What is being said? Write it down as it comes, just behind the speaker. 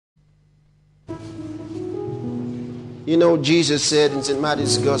You know, Jesus said in St.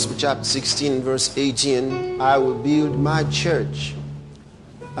 Matthew's Gospel, chapter 16, verse 18, I will build my church,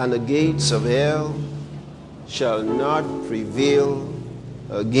 and the gates of hell shall not prevail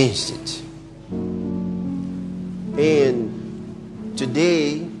against it. And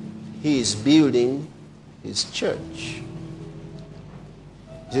today, he is building his church.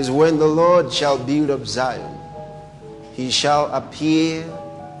 It says, when the Lord shall build up Zion, he shall appear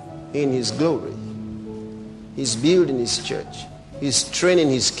in his glory. He's building his church. He's training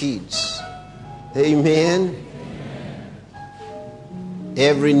his kids. Amen.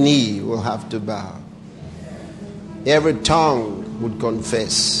 Every knee will have to bow. Every tongue would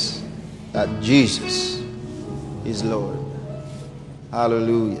confess that Jesus is Lord.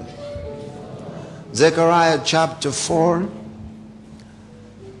 Hallelujah. Zechariah chapter 4.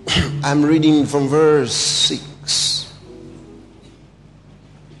 I'm reading from verse 6.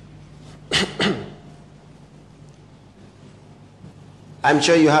 I'm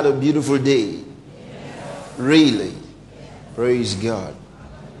sure you had a beautiful day. Really. Praise God.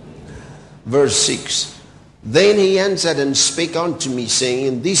 Verse 6. Then he answered and spake unto me,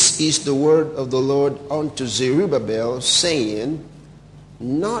 saying, This is the word of the Lord unto Zerubbabel, saying,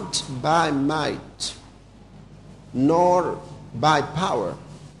 Not by might, nor by power,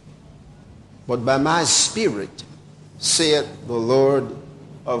 but by my spirit, saith the Lord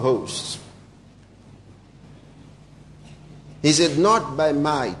of hosts. He said, not by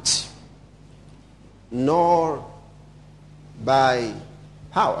might, nor by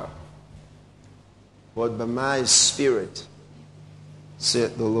power, but by my spirit,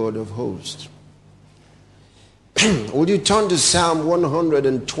 saith the Lord of hosts. Would you turn to Psalm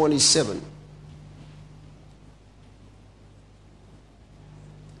 127?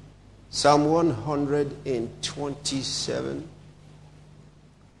 Psalm 127.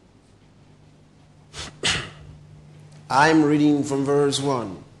 I'm reading from verse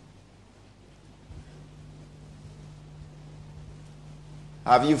 1.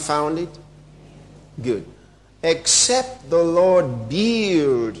 Have you found it? Good. Except the Lord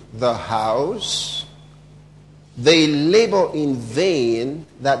build the house, they labor in vain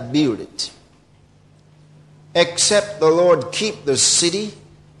that build it. Except the Lord keep the city,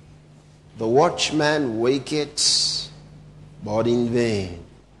 the watchman waketh, but in vain.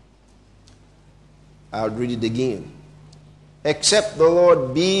 I'll read it again. Except the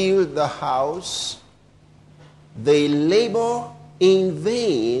Lord build the house, they labor in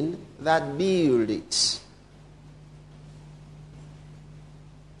vain that build it.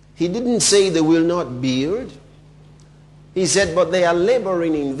 He didn't say they will not build. He said, but they are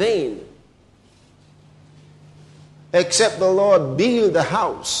laboring in vain. Except the Lord build the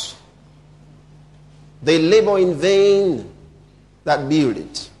house, they labor in vain that build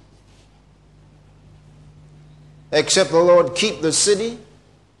it. Except the Lord keep the city,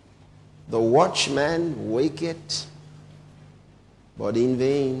 the watchman waketh, but in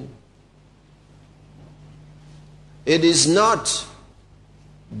vain. It is not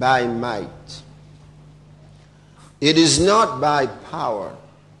by might, it is not by power,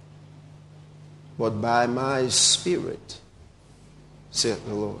 but by my spirit, saith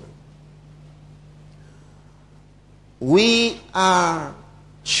the Lord. We are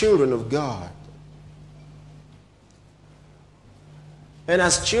children of God. And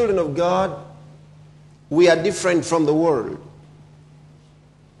as children of God, we are different from the world.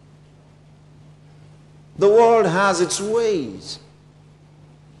 The world has its ways.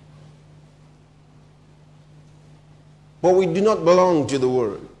 But we do not belong to the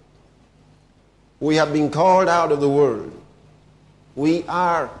world. We have been called out of the world. We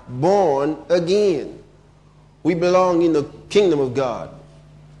are born again. We belong in the kingdom of God.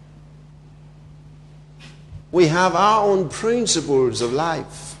 We have our own principles of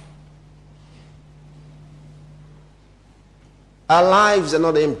life. Our lives are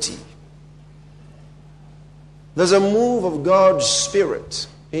not empty. There's a move of God's Spirit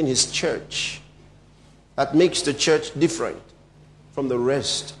in His church that makes the church different from the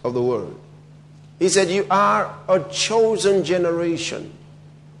rest of the world. He said, you are a chosen generation,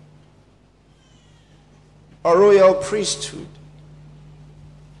 a royal priesthood,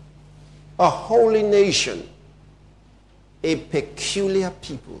 a holy nation, a peculiar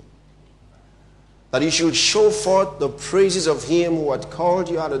people, that you should show forth the praises of Him who had called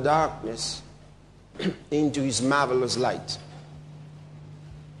you out of darkness into His marvelous light.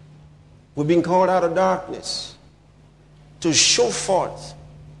 We've been called out of darkness to show forth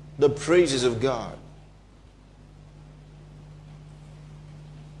the praises of God.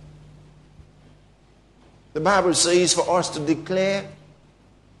 The Bible says for us to declare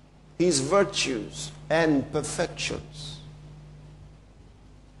his virtues and perfections.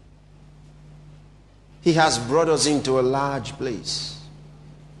 He has brought us into a large place.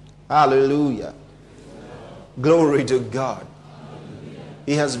 Hallelujah. Glory to God.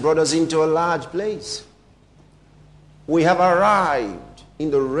 He has brought us into a large place. We have arrived in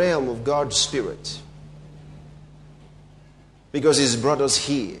the realm of God's Spirit because he's brought us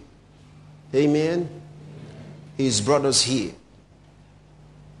here. Amen. He's brought us here.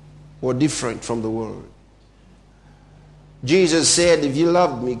 We're different from the world. Jesus said, if you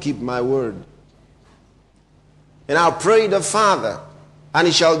love me, keep my word. And I'll pray the Father, and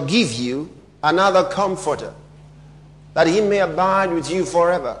he shall give you another comforter, that he may abide with you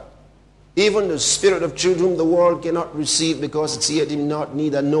forever. Even the Spirit of truth, whom the world cannot receive, because it seeth him not,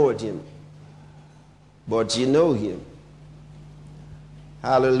 neither knoweth him. But you know him.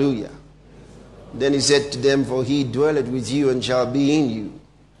 Hallelujah. Then he said to them, for he dwelleth with you and shall be in you.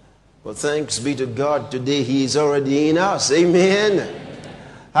 But thanks be to God, today he is already in us. Amen.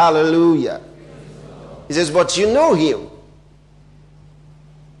 Hallelujah. He says, but you know him.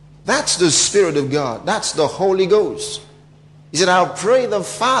 That's the Spirit of God. That's the Holy Ghost. He said, I'll pray the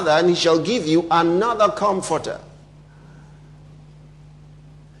Father, and he shall give you another comforter.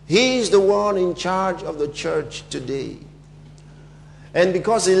 He's the one in charge of the church today. And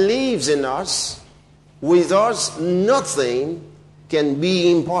because he lives in us, with us, nothing can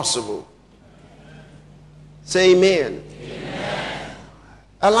be impossible. Say amen. Amen.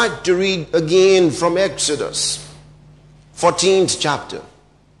 I'd like to read again from Exodus, 14th chapter.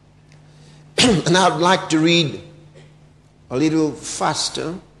 And I'd like to read a little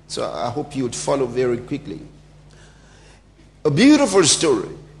faster, so I hope you would follow very quickly. A beautiful story.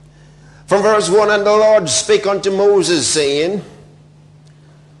 From verse 1, and the Lord spake unto Moses, saying,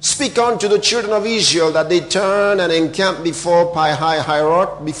 speak unto the children of Israel that they turn and encamp before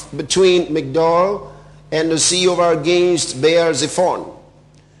Pi-hahiroth, between Migdol and the sea over against Baal-zephon.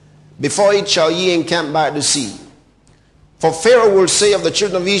 Before it shall ye encamp by the sea. For Pharaoh will say of the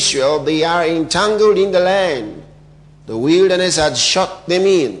children of Israel, they are entangled in the land. The wilderness had shut them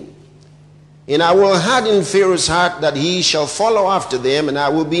in. And I will harden Pharaoh's heart, that he shall follow after them, and I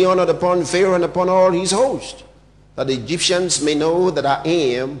will be honored upon Pharaoh and upon all his host, that the Egyptians may know that I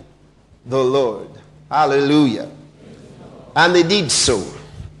am the Lord. Hallelujah. And they did so.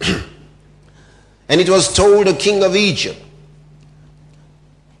 And it was told the king of Egypt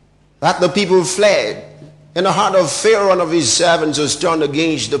that the people fled. And the heart of Pharaoh and of his servants was turned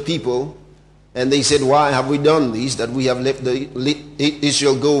against the people. And they said, why have we done this, that we have let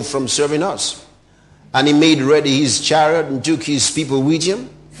Israel go from serving us? And he made ready his chariot and took his people with him.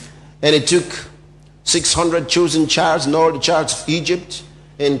 And he took 600 chosen chariots and all the chariots of Egypt,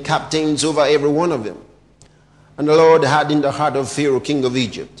 and captains over every one of them. And the Lord had in the heart of Pharaoh, king of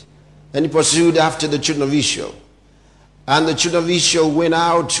Egypt. And he pursued after the children of Israel. And the children of Israel went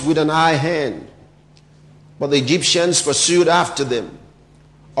out with an high hand. But the Egyptians pursued after them,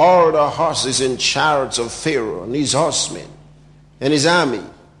 all the horses and chariots of Pharaoh and his horsemen and his army,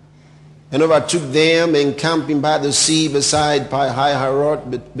 and overtook them, encamping by the sea beside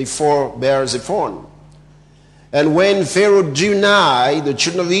Pi-hahiroth before Baal-zephon. And when Pharaoh drew nigh, the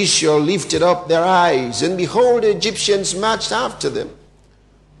children of Israel lifted up their eyes, and behold, the Egyptians marched after them.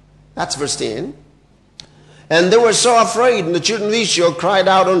 That's verse 10. And they were so afraid, and the children of Israel cried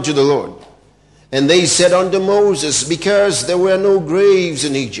out unto the Lord. And they said unto Moses, because there were no graves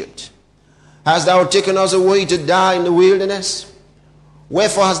in Egypt, hast thou taken us away to die in the wilderness?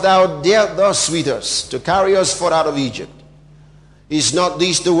 Wherefore hast thou dealt thus with us, to carry us forth out of Egypt? Is not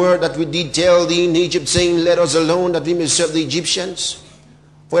this the word that we did tell thee in Egypt, saying, let us alone, that we may serve the Egyptians?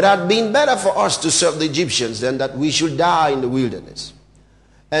 For it had been better for us to serve the Egyptians than that we should die in the wilderness.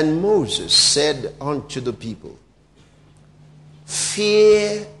 And Moses said unto the people,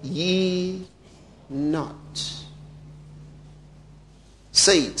 fear ye not.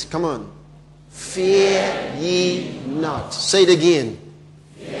 Say it, come on. Fear ye not. Say it again.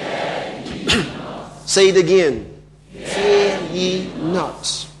 Fear ye not. Say it again. Fear ye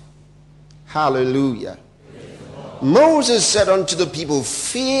not. Hallelujah. Moses said unto the people,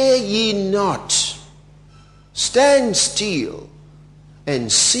 fear ye not. Stand still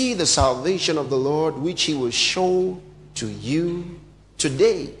and see the salvation of the Lord, which he will show to you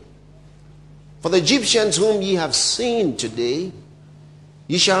today. For the Egyptians whom ye have seen today,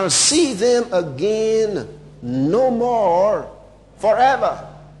 ye shall see them again no more forever.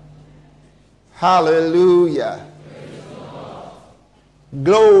 Hallelujah.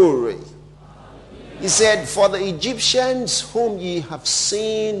 Glory. He said, for the Egyptians whom ye have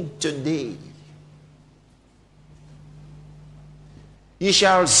seen today. Ye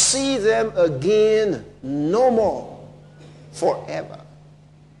shall see them again no more forever.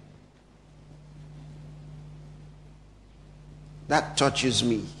 That touches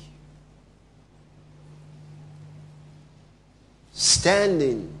me.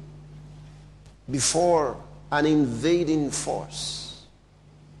 Standing before an invading force,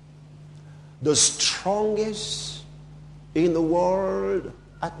 the strongest in the world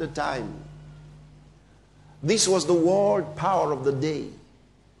at the time. This was the world power of the day.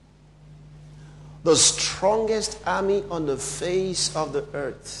 The strongest army on the face of the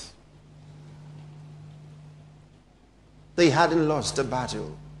earth. They hadn't lost a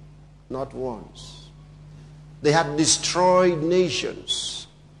battle, not once. They had destroyed nations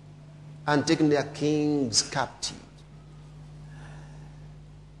and taken their kings captive.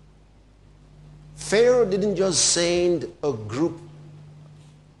 Pharaoh didn't just send a group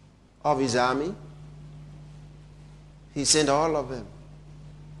of his army. He sent all of them.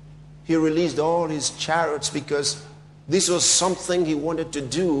 He released all his chariots because this was something he wanted to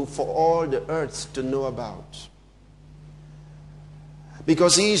do for all the earth to know about.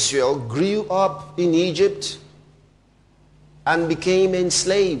 Because Israel grew up in Egypt and became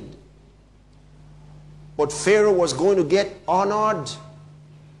enslaved. But Pharaoh was going to get honored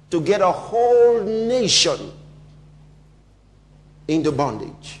to get a whole nation into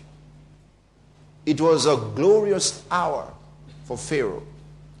bondage. It was a glorious hour for Pharaoh.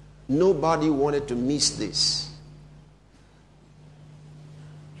 Nobody wanted to miss this.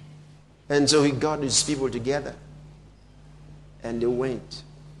 And so he got his people together and they went.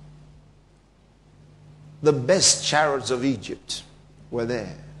 The best chariots of Egypt were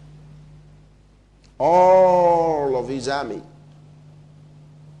there. All of his army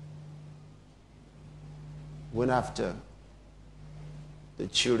went after the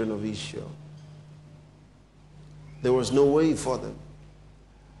children of Israel. There was no way for them.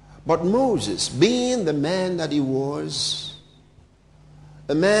 But Moses, being the man that he was,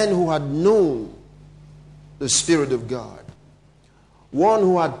 a man who had known the Spirit of God, one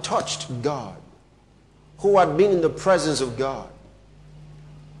who had touched God, who had been in the presence of God,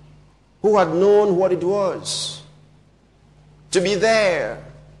 who had known what it was to be there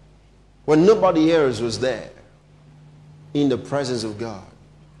when nobody else was there in the presence of God.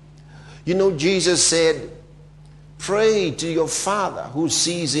 You know, Jesus said, pray to your Father who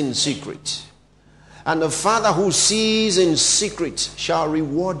sees in secret, and the Father who sees in secret shall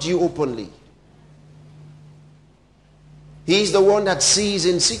reward you openly. He's the one that sees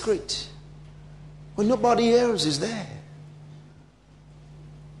in secret when nobody else is there.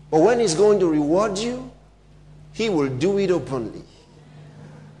 But when he's going to reward you, he will do it openly.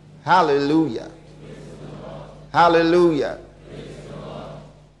 Hallelujah. Hallelujah.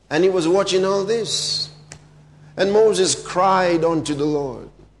 And he was watching all this. And Moses cried unto the Lord.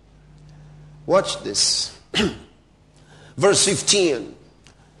 Watch this. Verse 15.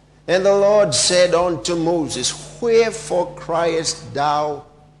 And the Lord said unto Moses, wherefore criest thou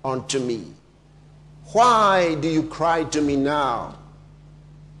unto me? Why do you cry to me now?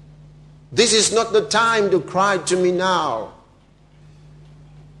 This is not the time to cry to me now.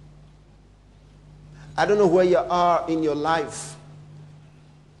 I don't know where you are in your life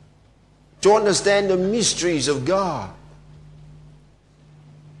to understand the mysteries of God.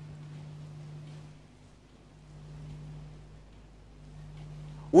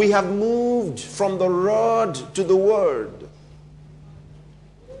 We have moved from the rod to the word.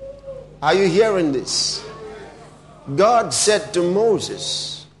 Are you hearing this? God said to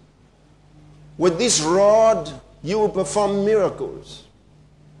Moses, with this rod you will perform miracles.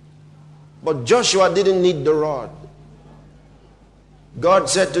 But Joshua didn't need the rod. God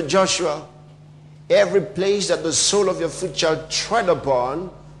said to Joshua, every place that the sole of your foot shall tread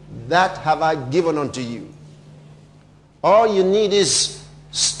upon, that have I given unto you. All you need is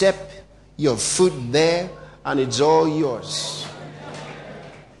step your foot there and it's all yours.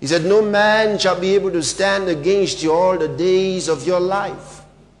 He said, no man shall be able to stand against you all the days of your life.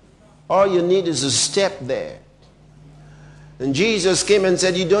 All you need is a step there. And Jesus came and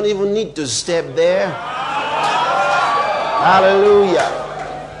said, you don't even need to step there. Hallelujah.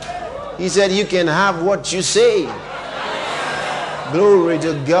 He said, you can have what you say. Glory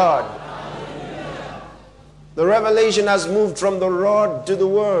to God. The revelation has moved from the rod to the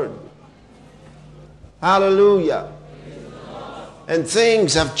word. Hallelujah. And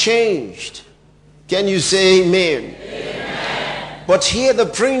things have changed. Can you say amen? Amen. But here the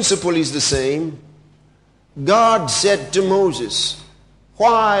principle is the same. God said to Moses,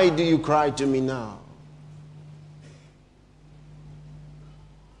 why do you cry to me now?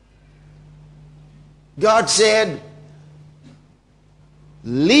 God said,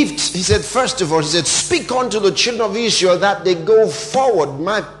 Lift, he said, first of all, he said, speak unto the children of Israel that they go forward.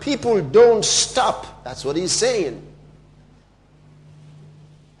 My people don't stop. That's what he's saying.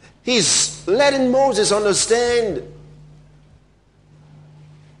 He's letting Moses understand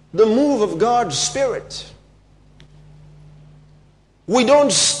the move of God's Spirit. We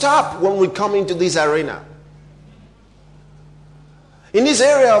don't stop when we come into this arena. In this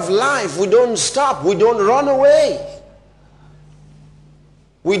area of life, we don't stop. We don't run away.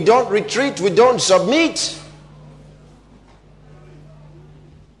 We don't retreat. We don't submit.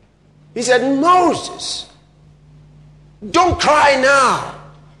 He said, Moses, don't cry now.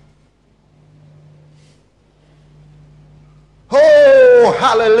 Oh,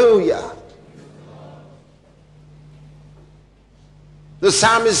 hallelujah. The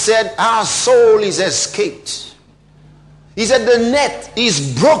psalmist said, our soul is escaped. He said, the net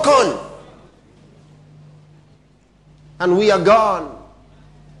is broken. And we are gone.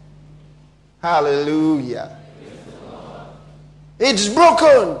 Hallelujah. It's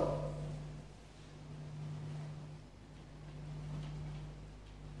broken.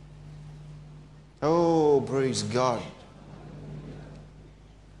 Oh, praise God.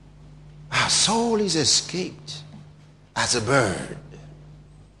 Our soul is escaped as a bird.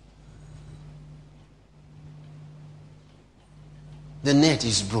 The net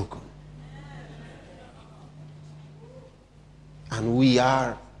is broken. And we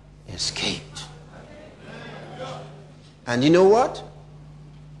are escaped. And you know what?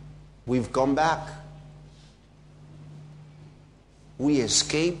 We've come back. We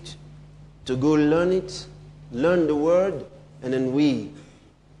escaped to go learn it, learn the word, and then we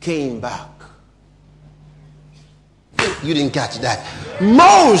came back. You didn't catch that.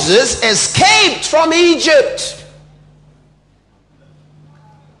 Moses escaped from Egypt.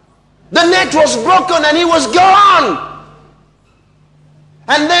 The net was broken and he was gone.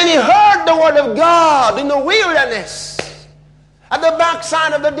 And then he heard the word of God in the wilderness. At the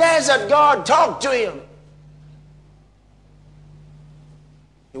backside of the desert, God talked to him.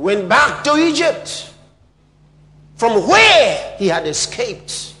 He went back to Egypt, from where he had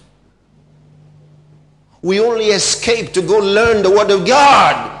escaped. We only escape to go learn the word of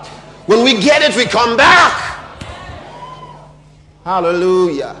God. When we get it, we come back.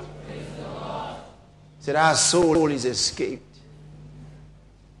 Hallelujah. He said, our soul is escaped.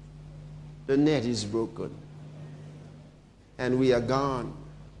 The net is broken. And we are gone.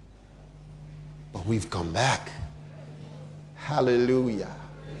 But we've come back. Hallelujah.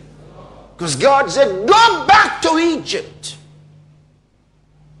 Because God said, go back to Egypt.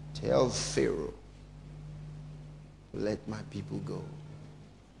 Tell Pharaoh, let my people go.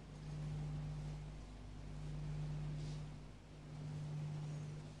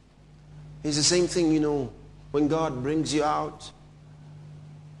 It's the same thing, when God brings you out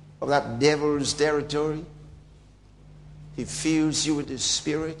of that devil's territory. He fills you with His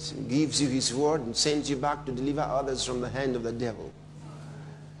Spirit and gives you His word and sends you back to deliver others from the hand of the devil.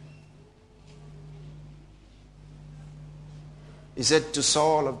 He said to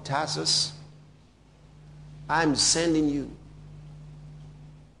Saul of Tarsus, I'm sending you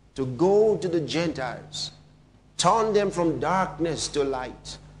to go to the Gentiles, turn them from darkness to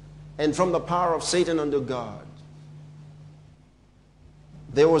light, and from the power of Satan unto God.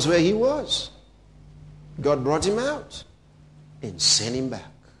 There was where he was. God brought him out and sent him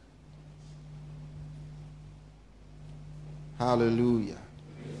back. Hallelujah.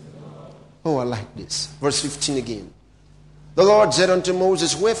 Oh, I like this. Verse 15 again. The Lord said unto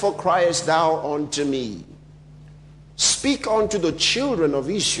Moses, wherefore criest thou unto me? Speak unto the children of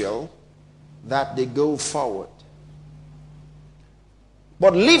Israel that they go forward.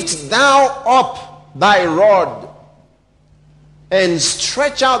 But lift thou up thy rod and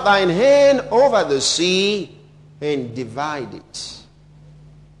stretch out thine hand over the sea and divide it.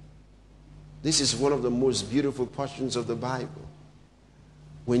 This is one of the most beautiful portions of the Bible.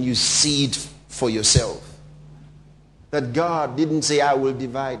 When you see it for yourself. That God didn't say, I will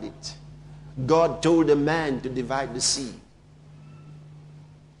divide it. God told a man to divide the sea.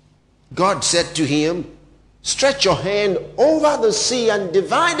 God said to him, stretch your hand over the sea and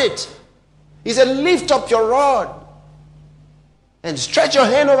divide it. He said, lift up your rod and stretch your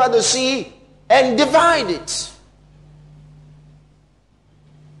hand over the sea and divide it.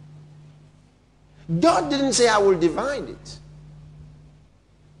 God didn't say, I will divide it.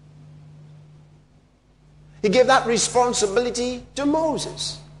 He gave that responsibility to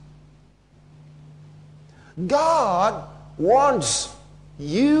Moses. God wants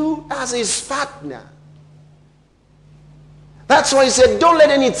you as his partner. That's why he said, don't let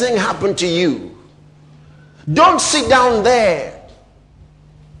anything happen to you. Don't sit down there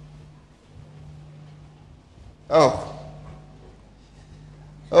Oh.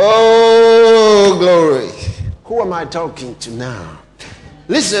 Oh, glory. Who am I talking to now?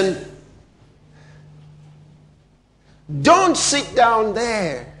 Listen. Don't sit down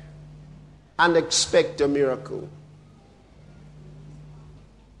there and expect a miracle.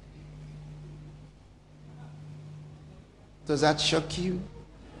 Does that shock you?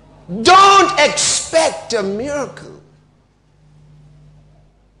 Don't expect a miracle.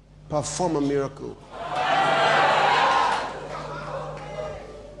 Perform a miracle.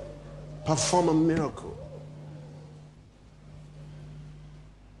 Perform a miracle.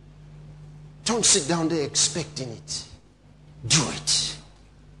 Don't sit down there expecting it. Do it.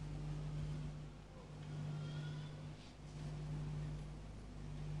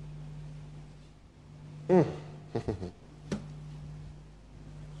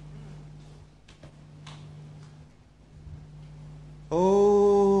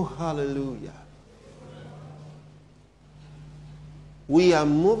 Oh, hallelujah. We are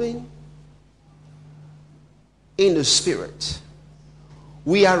moving in the spirit.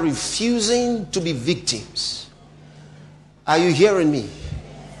 We are refusing to be victims. Are you hearing me?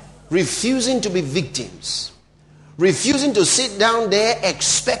 Refusing to be victims. Refusing to sit down there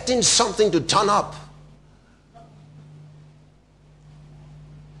expecting something to turn up.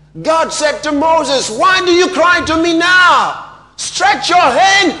 God said to Moses, why do you cry to me now? Stretch your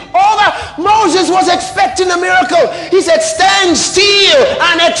hand over. Moses was expecting a miracle. He said, stand still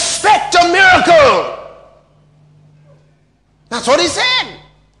and expect a miracle. That's what he said.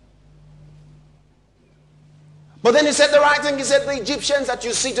 But then he said the right thing. He said, the Egyptians that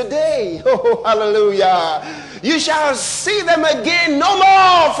you see today, oh, hallelujah, you shall see them again no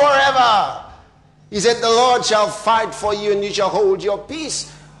more forever. He said, the Lord shall fight for you and you shall hold your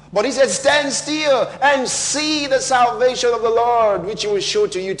peace. But he said, stand still and see the salvation of the Lord, which he will show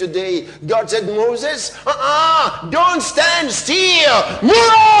to you today. God said, Moses, don't stand still. Move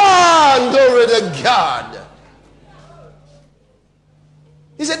on, glory to God.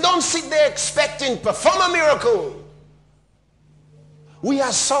 He said, don't sit there expecting, perform a miracle. We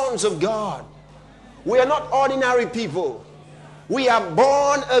are sons of God. We are not ordinary people. We are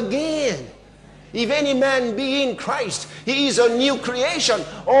born again. If any man be in Christ, he is a new creation.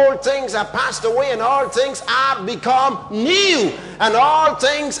 All things are passed away and all things are become new. And all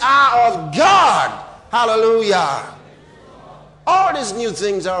things are of God. Hallelujah. All these new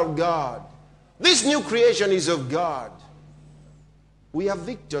things are of God. This new creation is of God. We are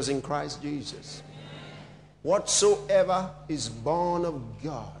victors in Christ Jesus. Whatsoever is born of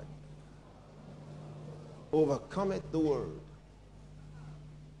God overcometh the world.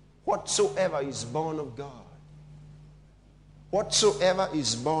 Whatsoever is born of God. Whatsoever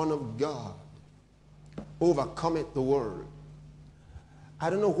is born of God overcometh the world. I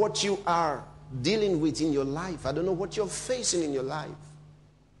don't know what you are dealing with in your life. I don't know what you're facing in your life.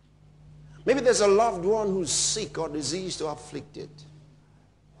 Maybe there's a loved one who's sick or diseased or afflicted.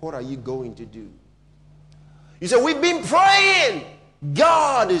 What are you going to do? You say, we've been praying.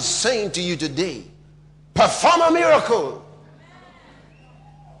 God is saying to you today, perform a miracle.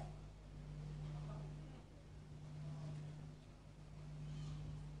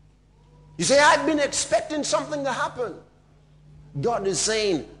 You say, I've been expecting something to happen. God is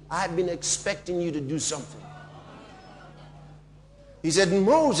saying, I've been expecting you to do something. He said,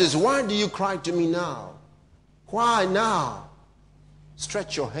 Moses, why do you cry to me now? Why now?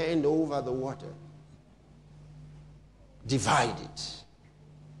 Stretch your hand over the water. Divide it.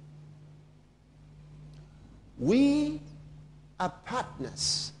 We are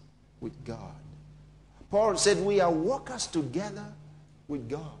partners with God. Paul said we are workers together with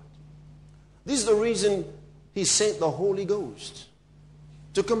God. This is the reason he sent the Holy Ghost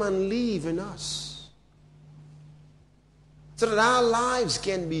to come and live in us, so that our lives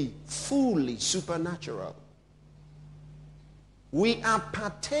can be fully supernatural. We are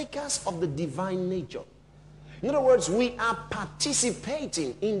partakers of the divine nature. In other words, we are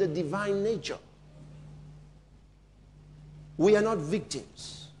participating in the divine nature. We are not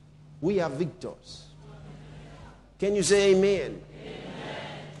victims. We are victors. Can you say amen?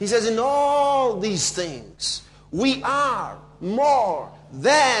 He says, in all these things, we are more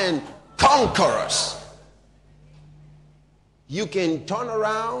than conquerors. You can turn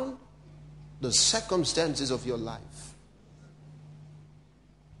around the circumstances of your life.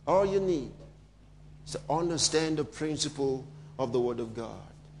 All you need is to understand the principle of the Word of God.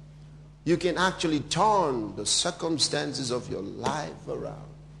 You can actually turn the circumstances of your life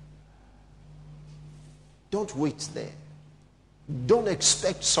around. Don't wait there. Don't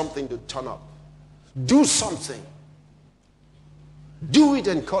expect something to turn up. Do something. Do it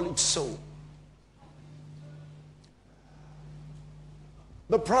and call it so.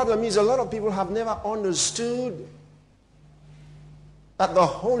 The problem is a lot of people have never understood that the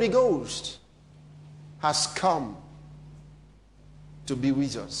Holy Ghost has come to be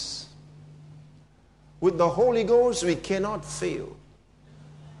with us. With the Holy Ghost, we cannot fail.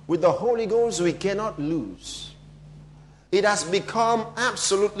 With the Holy Ghost, we cannot lose. It has become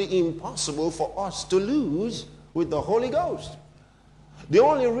absolutely impossible for us to lose with the Holy Ghost. The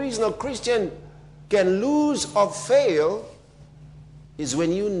only reason a Christian can lose or fail is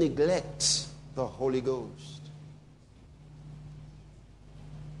when you neglect the Holy Ghost.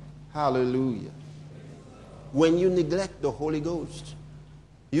 Hallelujah. When you neglect the Holy Ghost,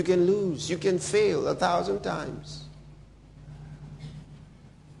 you can lose, you can fail 1,000 times.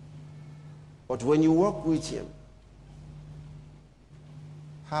 But when you walk with Him,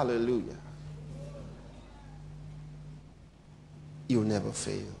 hallelujah, you'll never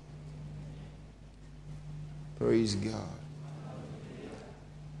fail. Praise God.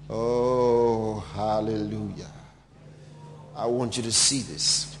 Oh, hallelujah. I want you to see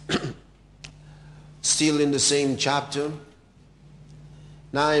this. Still in the same chapter.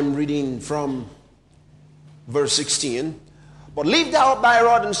 Now I'm reading from verse 16. But lift thou up thy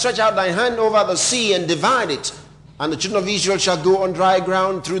rod and stretch out thy hand over the sea and divide it. And the children of Israel shall go on dry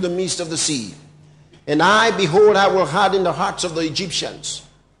ground through the midst of the sea. And I, behold, I will harden the hearts of the Egyptians,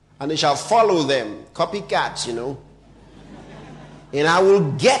 and they shall follow them. Copycats, you know. And I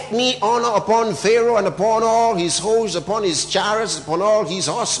will get me honor upon Pharaoh and upon all his hosts, upon his chariots, upon all his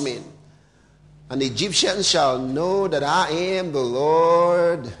horsemen. And the Egyptians shall know that I am the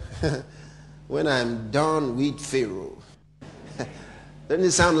Lord when I am done with Pharaoh. Doesn't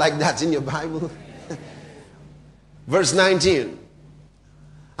it sound like that's in your Bible? Verse 19.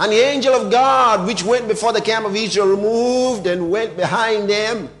 And the angel of God, which went before the camp of Israel, removed and went behind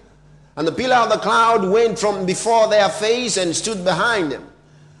them. And the pillar of the cloud went from before their face and stood behind them.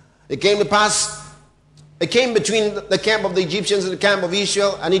 It came to pass, it came between the camp of the Egyptians and the camp of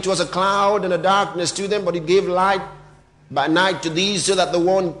Israel, and it was a cloud and a darkness to them, but it gave light by night to these, so that the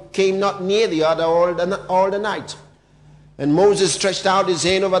one came not near the other all the night. And Moses stretched out his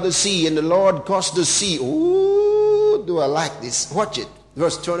hand over the sea, and the Lord caused the sea. Ooh, do I like this? Watch it.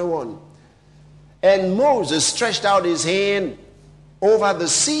 Verse 21. And Moses stretched out his hand over the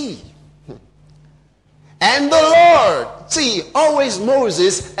sea. And the Lord. See, always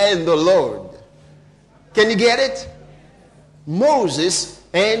Moses and the Lord. Can you get it? Moses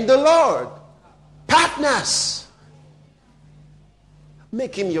and the Lord. Partners.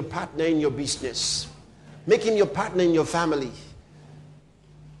 Make him your partner in your business. Make him your partner in your family.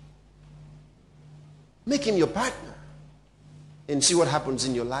 Make him your partner. And see what happens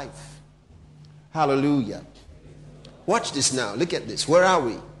in your life. Hallelujah. Watch this now. Look at this. Where are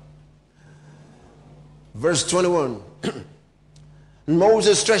we? Verse 21.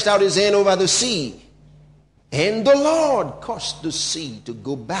 Moses stretched out his hand over the sea, and the Lord caused the sea to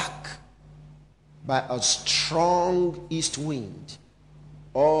go back by a strong east wind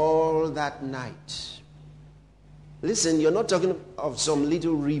all that night. Listen, you're not talking of some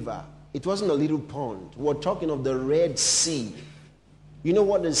little river. It wasn't a little pond. We're talking of the Red Sea. You know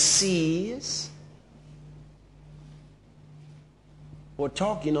what the sea is? We're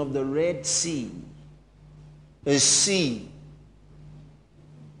talking of the Red Sea. A sea.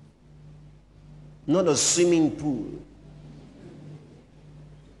 Not a swimming pool.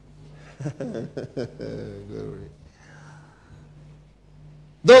 Glory.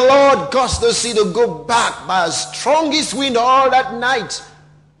 The Lord caused the sea to go back by a strongest wind all that night,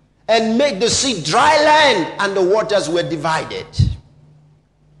 and make the sea dry land, and the waters were divided.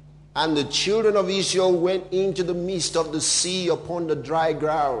 And the children of Israel went into the midst of the sea upon the dry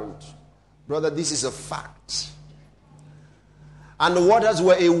ground. Brother, this is a fact. And the waters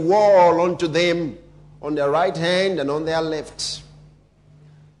were a wall unto them on their right hand and on their left.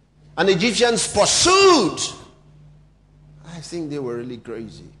 And the Egyptians pursued. I think they were really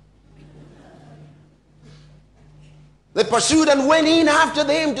crazy. They pursued and went in after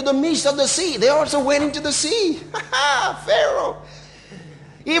them to the midst of the sea. They also went into the sea. Pharaoh.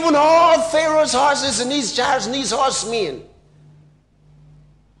 Even all Pharaoh's horses and his chariots and his horsemen.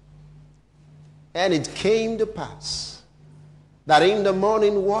 And it came to pass that in the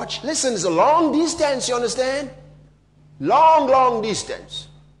morning watch, listen, it's a long distance, you understand? Long, long distance.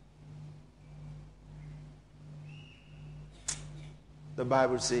 The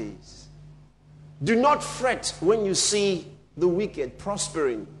Bible says, do not fret when you see the wicked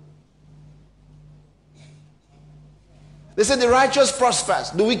prospering. They said the righteous prospers,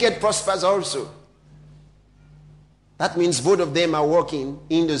 the wicked prospers also. That means both of them are walking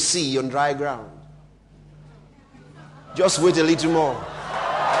in the sea on dry ground. Just wait a little more.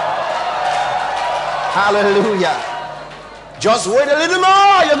 Hallelujah. Just wait a little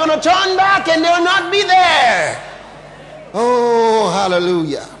more. You're going to turn back and they'll not be there. Oh,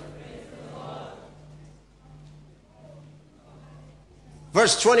 hallelujah.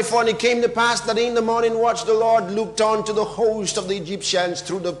 Verse 24, and it came to pass that in the morning watch the Lord looked on to the host of the Egyptians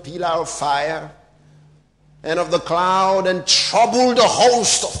through the pillar of fire and of the cloud, and troubled the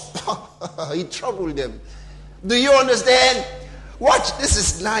host of he troubled them. Do you understand? Watch, this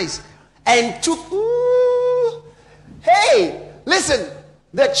is nice. And took, hey, listen,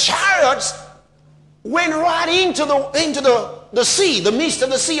 the chariots went right into the sea, the midst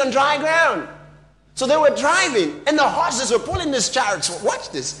of the sea on dry ground. So they were driving, and the horses were pulling these chariots. Watch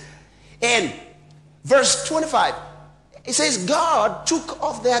this. And verse 25, it says, God took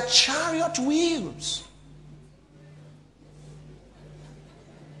off their chariot wheels.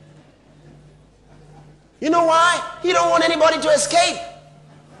 You know why? He don't want anybody to escape.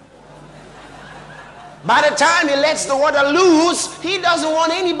 By the time he lets the water loose, he doesn't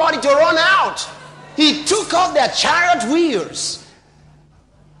want anybody to run out. He took off their chariot wheels.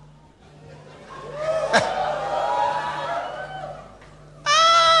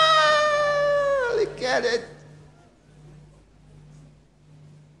 Look at it.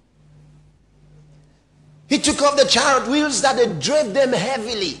 He took off the chariot wheels that had driven them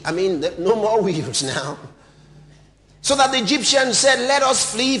heavily. I mean, no more wheels now. So that the Egyptians said, let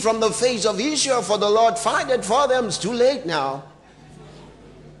us flee from the face of Israel, for the Lord fighteth for them. It's too late now.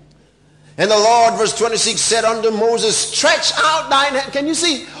 And the Lord, verse 26, said unto Moses, stretch out thine hand. Can you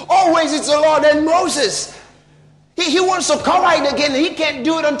see? Always it's the Lord and Moses. He wants to cover it again. He can't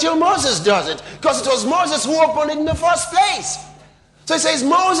do it until Moses does it, because it was Moses who opened it in the first place. So he says,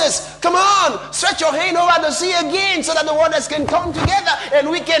 Moses, come on, stretch your hand over the sea again so that the waters can come together and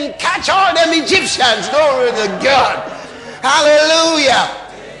we can catch all them Egyptians. Glory to God. Hallelujah.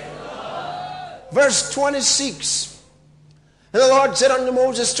 Verse 26. And the Lord said unto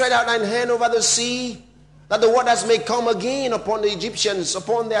Moses, stretch out thine hand over the sea, that the waters may come again upon the Egyptians,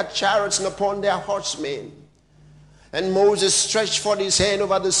 upon their chariots and upon their horsemen. And Moses stretched forth his hand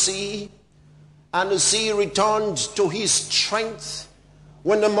over the sea, and the sea returned to his strength.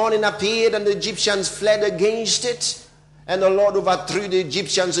 When the morning appeared, and the Egyptians fled against it, and the Lord overthrew the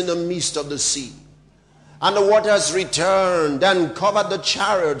Egyptians in the midst of the sea. And the waters returned and covered the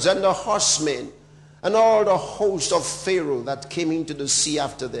chariots and the horsemen, and all the host of Pharaoh that came into the sea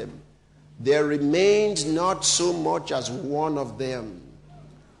after them. There remained not so much as one of them.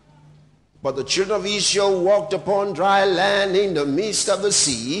 But the children of Israel walked upon dry land in the midst of the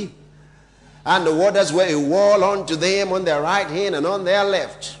sea, and the waters were a wall unto them on their right hand and on their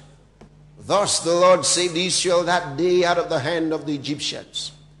left. Thus the Lord saved Israel that day out of the hand of the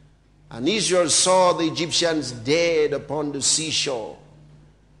Egyptians. And Israel saw the Egyptians dead upon the seashore.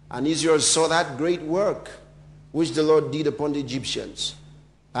 And Israel saw that great work which the Lord did upon the Egyptians.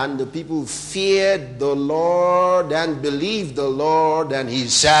 And the people feared the Lord and believed the Lord and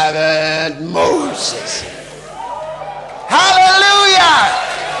his servant Moses. Hallelujah!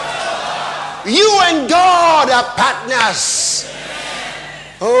 You and God are partners.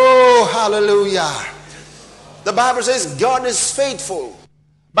 Oh, hallelujah. The Bible says God is faithful,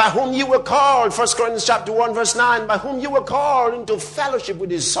 by whom you were called, 1 Corinthians chapter 1 verse 9, by whom you were called into fellowship with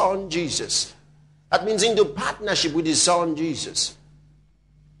his son Jesus. That means into partnership with his son Jesus.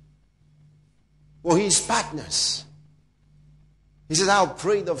 For his partners. He says, I'll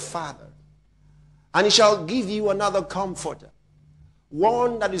pray the Father, and he shall give you another comforter,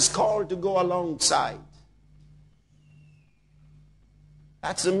 one that is called to go alongside.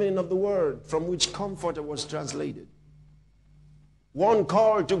 That's the meaning of the word from which comforter was translated. One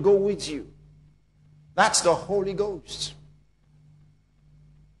called to go with you. That's the Holy Ghost.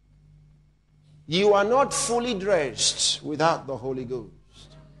 You are not fully dressed without the Holy Ghost.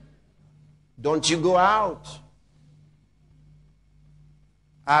 Don't you go out.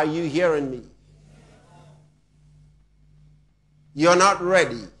 Are you hearing me? You're not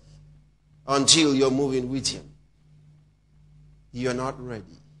ready until you're moving with him. You're not ready.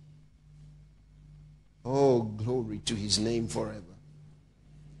 Oh, glory to his name forever.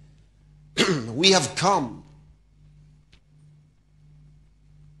 We have come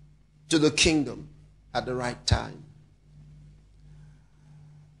to the kingdom at the right time.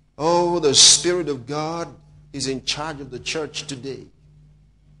 Oh, the Spirit of God is in charge of the church today.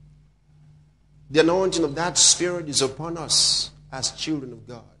 The anointing of that Spirit is upon us as children of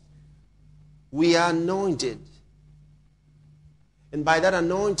God. We are anointed. And by that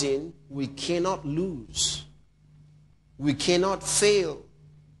anointing, we cannot lose. We cannot fail.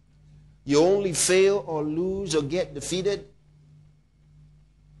 You only fail or lose or get defeated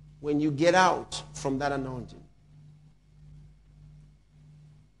when you get out from that anointing.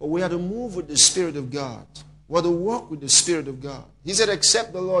 But we have to move with the Spirit of God. We have to walk with the Spirit of God. He said,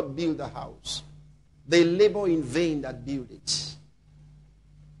 except the Lord build a house, they labor in vain that build it.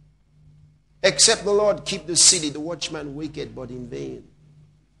 Except the Lord keep the city, the watchman waketh, but in vain.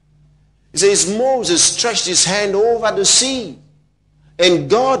 He says, Moses stretched his hand over the sea, and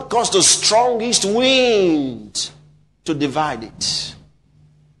God caused the strongest wind to divide it.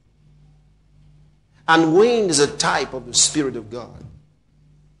 And wind is a type of the Spirit of God.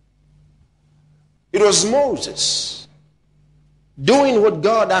 It was Moses doing what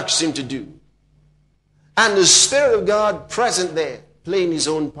God asked him to do. And the Spirit of God present there, playing his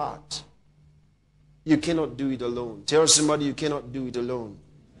own part. You cannot do it alone. Tell somebody you cannot do it alone.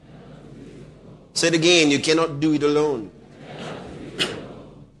 Say it again, you cannot do it alone.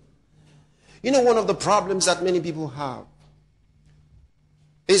 You know, one of the problems that many people have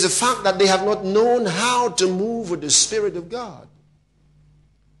is the fact that they have not known how to move with the Spirit of God.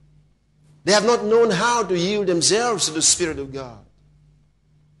 They have not known how to yield themselves to the Spirit of God.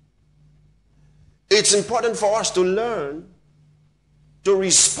 It's important for us to learn to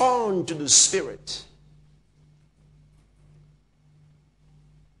respond to the Spirit.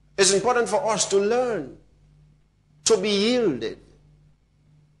 It's important for us to learn to be yielded.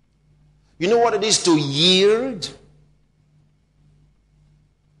 You know what it is to yield?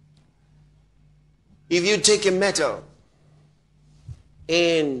 If you take a metal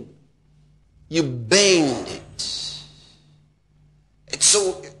and you bend it,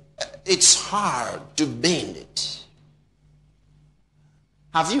 it's hard to bend it.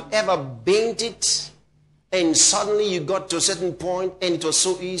 Have you ever bent it and suddenly you got to a certain point and it was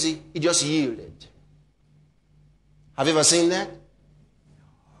so easy, it just yielded? Have you ever seen that?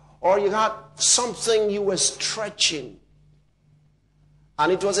 Or you had something you were stretching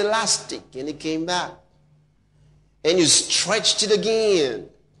and it was elastic and it came back. And you stretched it again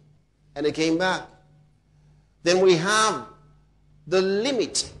and it came back. Then we have the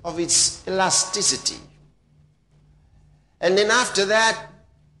limit of its elasticity. And then after that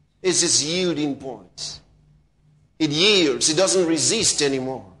is its yielding point. It yields. It doesn't resist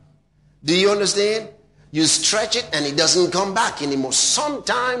anymore. Do you understand? You stretch it and it doesn't come back anymore.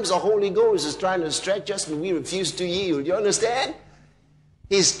 Sometimes the Holy Ghost is trying to stretch us, but we refuse to yield. You understand?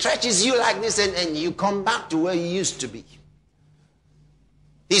 He stretches you like this and you come back to where you used to be.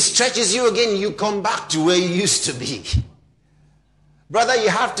 He stretches you again, you come back to where you used to be. Brother, you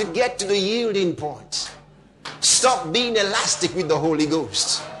have to get to the yielding point. Stop being elastic with the Holy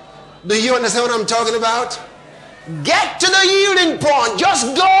Ghost. Do you understand what I'm talking about? Get to the yielding point.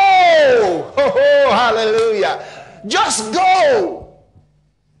 Just go. Oh, hallelujah. Just go.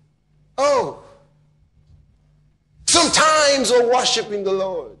 Oh. Sometimes we're worshiping the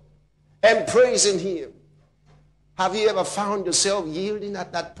Lord and praising Him. Have you ever found yourself yielding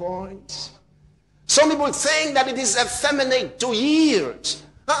at that point? Some people think that it is effeminate to yield.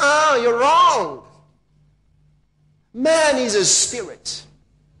 You're wrong. Man is a spirit.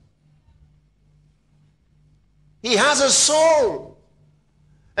 He has a soul.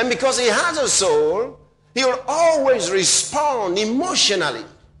 And because he has a soul, he will always respond emotionally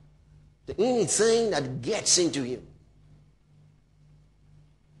to anything that gets into him.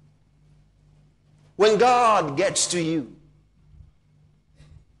 When God gets to you,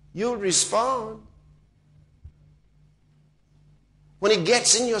 you'll respond. When it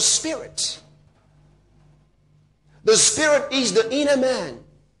gets in your spirit, the spirit is the inner man.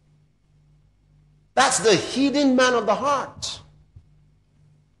 That's the hidden man of the heart.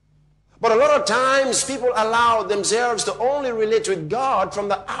 But a lot of times people allow themselves to only relate with God from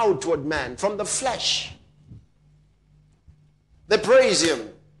the outward man, from the flesh. They praise Him.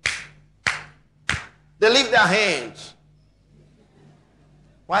 They lift their hands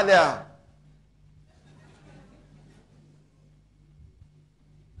while they're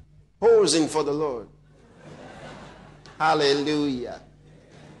posing for the Lord. Hallelujah.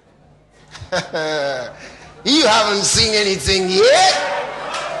 You haven't seen anything yet.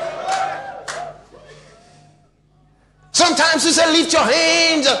 Sometimes you say lift your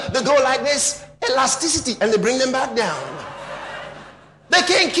hands, they go like this, elasticity, and they bring them back down. They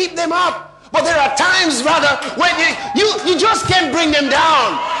can't keep them up. But there are times, rather, when you just can't bring them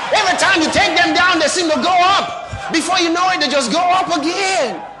down. Every time you take them down, they seem to go up. Before you know it, they just go up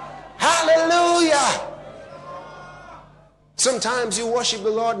again. Hallelujah. Sometimes you worship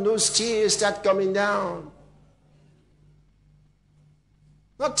the Lord and those tears start coming down.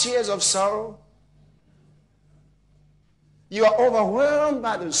 Not tears of sorrow. You are overwhelmed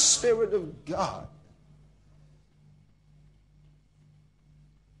by the Spirit of God.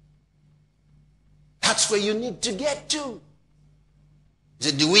 That's where you need to get to.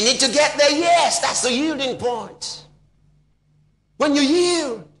 So do we need to get there? Yes, that's the yielding point. When you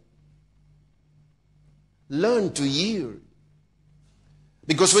yield, learn to yield.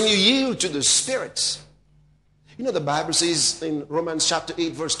 Because when you yield to the Spirit, you know the Bible says in Romans chapter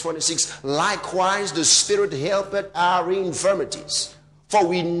 8 verse 26, likewise the Spirit helpeth our infirmities, for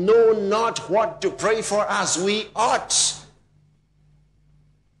we know not what to pray for as we ought.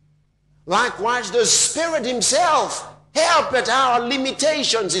 Likewise the Spirit himself helpeth our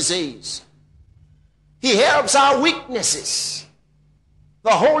limitations, he says. He helps our weaknesses.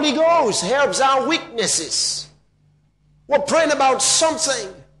 The Holy Ghost helps our weaknesses. We're praying about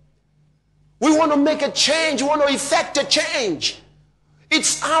something. We want to make a change. We want to effect a change.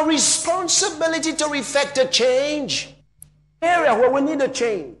 It's our responsibility to effect a change. Area where we need a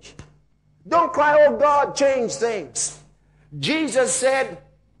change. Don't cry, oh God, change things. Jesus said,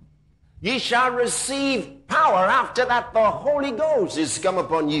 ye shall receive power. After that, the Holy Ghost is come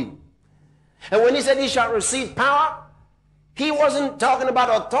upon you. And when he said ye shall receive power, he wasn't talking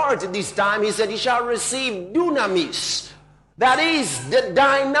about authority this time. He said he shall receive dunamis. That is the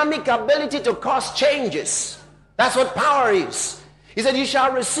dynamic ability to cause changes. That's what power is. He said you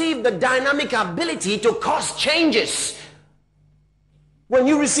shall receive the dynamic ability to cause changes when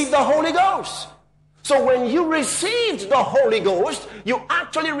you receive the Holy Ghost. So when you received the Holy Ghost, you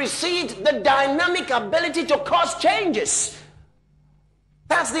actually received the dynamic ability to cause changes.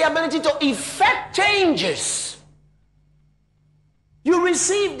 That's the ability to effect changes. You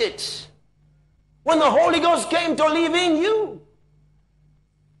received it when the Holy Ghost came to live in you.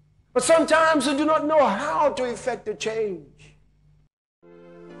 But sometimes you do not know how to effect a change.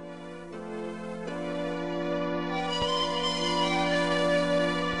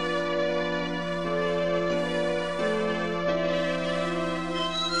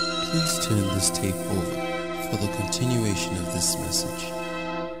 Please turn this tape over for the continuation of this message.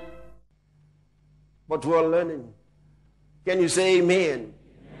 But we're learning. Can you say amen?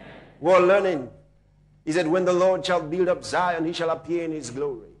 We're learning. He said, when the Lord shall build up Zion, he shall appear in his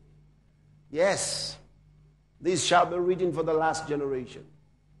glory. Yes, this shall be written for the last generation.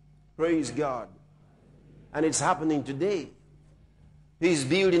 Praise God. And it's happening today. He's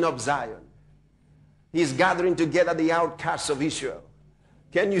building up Zion. He's gathering together the outcasts of Israel.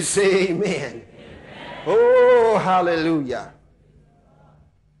 Can you say amen? Amen. Oh, hallelujah.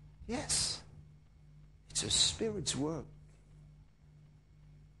 Yes, it's a Spirit's work.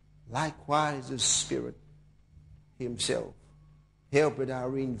 Likewise, the Spirit himself helpeth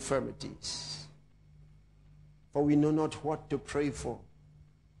our infirmities. For we know not what to pray for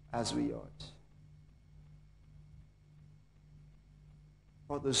as we ought.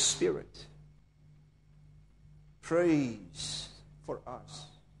 For the Spirit prays for us.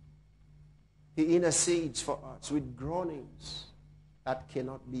 He intercedes for us with groanings that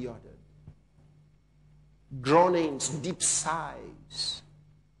cannot be uttered. Groanings, deep sighs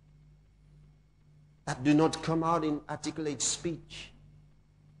that do not come out in articulate speech.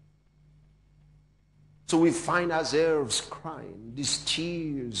 So we find ourselves crying, these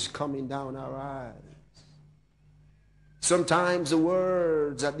tears coming down our eyes. Sometimes the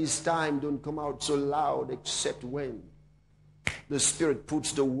words at this time don't come out so loud except when the Spirit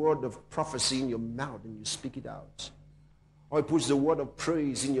puts the word of prophecy in your mouth and you speak it out. Or he puts the word of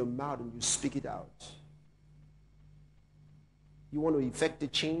praise in your mouth and you speak it out. You want to effect a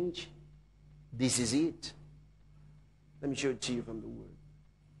change? This is it. Let me show it to you from the word.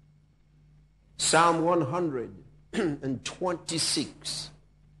 Psalm 126.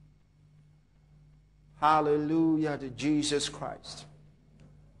 Hallelujah to Jesus Christ.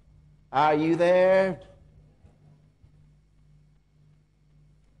 Are you there?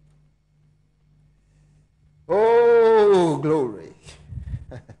 Oh, glory.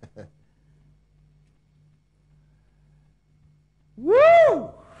 Woo!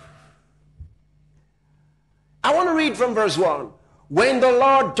 I want to read from verse 1. When the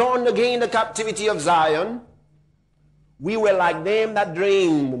Lord turned again the captivity of Zion, we were like them that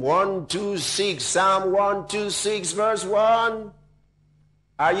dream. 126, Psalm 126, verse 1.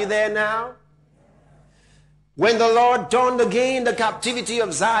 Are you there now? When the Lord turned again the captivity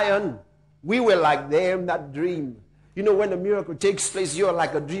of Zion, we were like them that dream. You know, when a miracle takes place, you're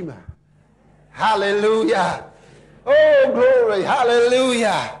like a dreamer. Hallelujah. Oh, glory.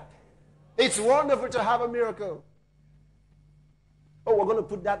 Hallelujah. It's wonderful to have a miracle. Oh, we're going to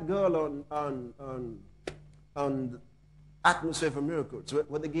put that girl on Atmosphere for Miracles,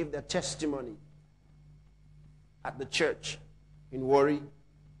 where they gave their testimony at the church in Warri.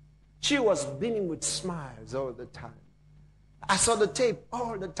 She was beaming with smiles all the time. I saw the tape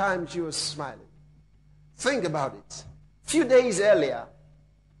all the time she was smiling. Think about it. A few days earlier,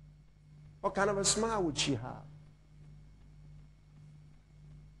 what kind of a smile would she have?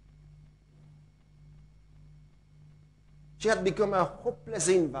 She had become a hopeless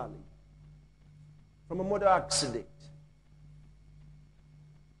invalid from a motor accident.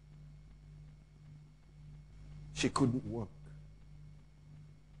 She couldn't walk.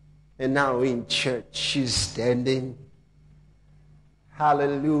 And now in church, she's standing.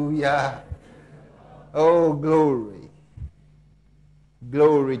 Hallelujah. Oh, glory.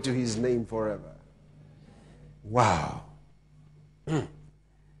 Glory to his name forever. Wow.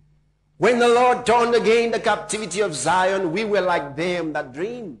 When the Lord turned again the captivity of Zion, we were like them that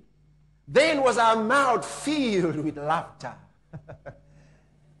dream. Then was our mouth filled with laughter,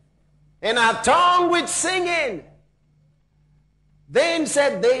 and our tongue with singing. Then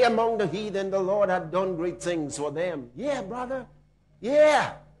said they among the heathen, the Lord had done great things for them. Yeah, brother.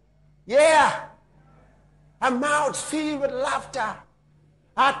 Yeah. Yeah. Our mouth filled with laughter,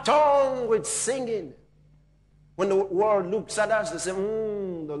 our tongue with singing. When the world looks at us, they say,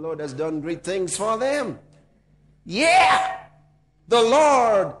 the Lord has done great things for them. Yeah, the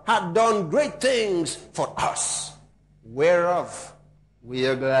Lord had done great things for us, whereof we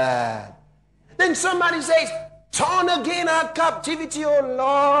are glad. Then somebody says, turn again our captivity, O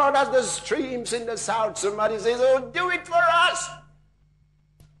Lord, as the streams in the south. Somebody says, oh, do it for us.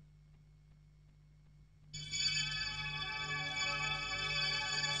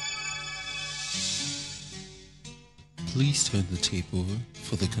 Please turn the tape over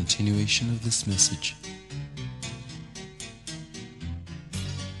for the continuation of this message.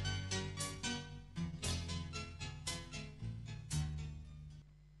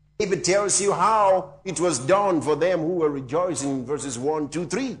 David tells you how it was done for them who were rejoicing in verses 1, 2,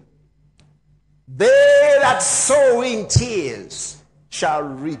 3. They that sow in tears shall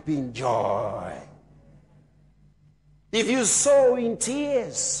reap in joy. If you sow in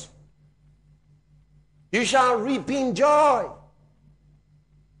tears, you shall reap in joy.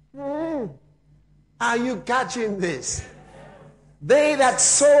 Are you catching this? They that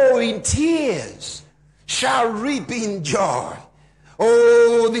sow in tears shall reap in joy.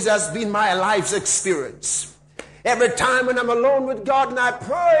 Oh, this has been my life's experience. Every time when I'm alone with God and I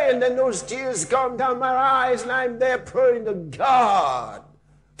pray, and then those tears come down my eyes, and I'm there praying to God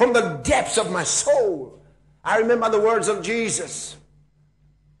from the depths of my soul. I remember the words of Jesus.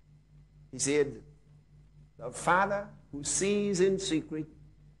 He said, the Father who sees in secret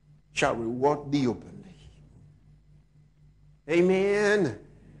shall reward thee openly. Amen.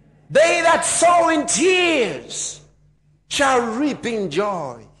 They that sow in tears shall reap in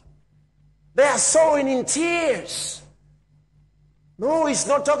joy. They are sowing in tears. No, he's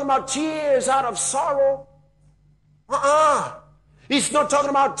not talking about tears out of sorrow. He's not talking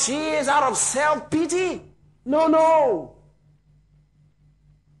about tears out of self-pity. No.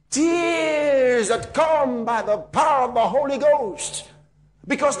 Tears that come by the power of the Holy Ghost,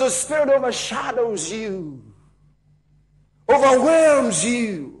 because the Spirit overshadows you, overwhelms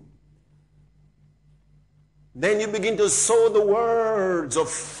you. Then you begin to sow the words of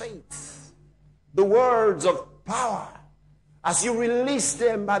faith, the words of power, as you release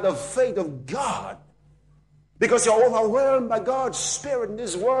them by the faith of God, because you're overwhelmed by God's Spirit and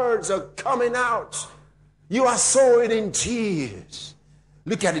these words are coming out. You are sowing in tears.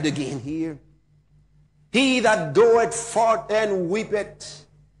 Look at it again here. He that goeth forth and weepeth.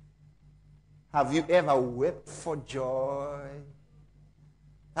 Have you ever wept for joy?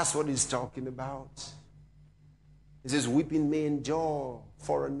 That's what he's talking about. He says, weeping may endure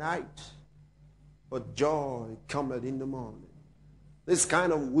for a night, but joy cometh in the morning. This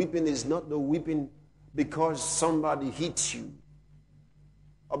kind of weeping is not the weeping because somebody hit you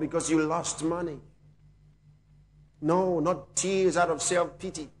or because you lost money. No, not tears out of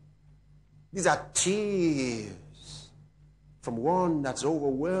self-pity. These are tears from one that's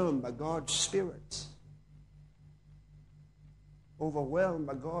overwhelmed by God's Spirit. Overwhelmed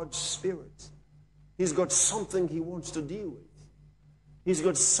by God's Spirit. He's got something he wants to deal with. He's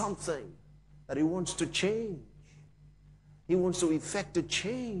got something that he wants to change. He wants to effect a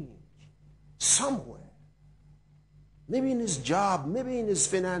change somewhere. Maybe in his job, maybe in his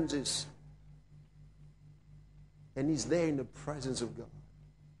finances. And he's there in the presence of God.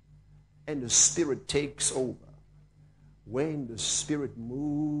 And the Spirit takes over. When the Spirit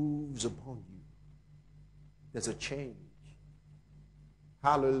moves upon you, there's a change.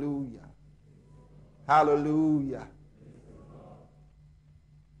 Hallelujah. Hallelujah.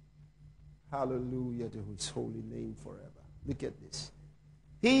 Hallelujah to his holy name forever. Look at this.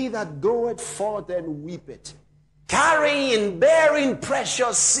 He that goeth forth and weepeth. carrying, bearing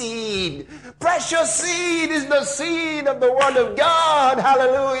precious seed. Precious seed is the seed of the word of God.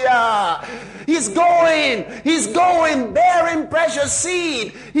 Hallelujah. He's going, bearing precious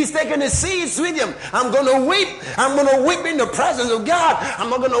seed. He's taking the seeds with him. I'm going to weep in the presence of God. I'm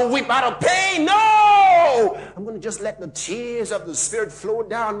not going to weep out of pain. No! I'm going to just let the tears of the Spirit flow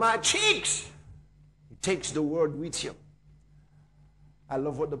down my cheeks. He takes the word with you. I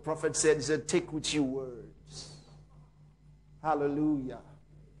love what the prophet said. He said, take with you words. Hallelujah.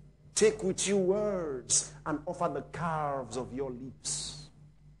 Take with you words and offer the calves of your lips.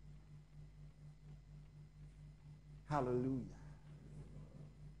 Hallelujah.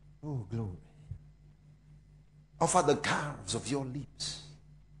 Oh, glory. Offer the calves of your lips.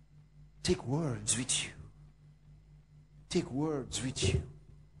 Take words with you. Take words with you.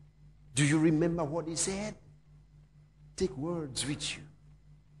 Do you remember what he said? Take words with you.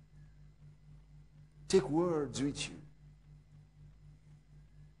 Take words with you.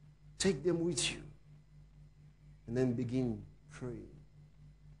 Take them with you. And then begin praying.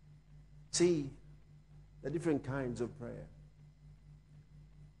 See, there are different kinds of prayer.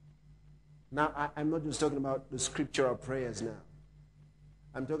 Now, I'm not just talking about the scriptural prayers now.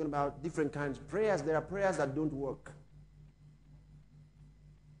 I'm talking about different kinds of prayers. There are prayers that don't work.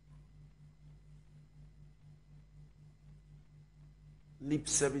 Lip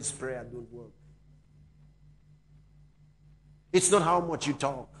service prayer don't work. It's not how much you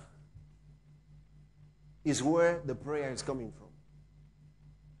talk. It's where the prayer is coming from.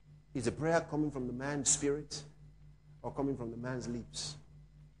 Is the prayer coming from the man's spirit or coming from the man's lips?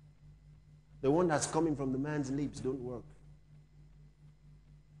 The one that's coming from the man's lips don't work.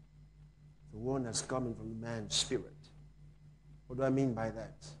 The one that's coming from the man's spirit. What do I mean by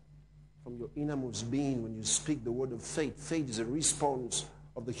that? From your innermost being, when you speak the word of faith, faith is a response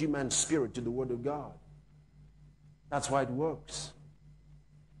of the human spirit to the word of God. That's why it works.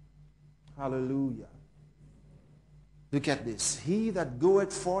 Hallelujah. Look at this. He that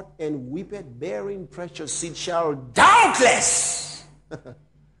goeth forth and weepeth, bearing precious seed, shall doubtless,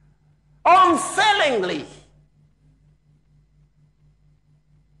 unfailingly,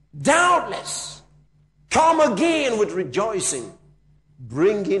 doubtless, come again with rejoicing,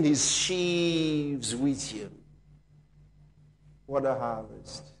 bringing his sheaves with him. What a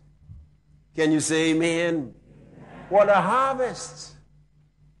harvest. Can you say amen? What a harvest.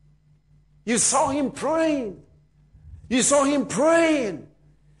 You saw him praying. You saw him praying.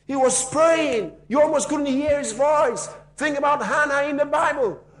 He was praying. You almost couldn't hear his voice. Think about Hannah in the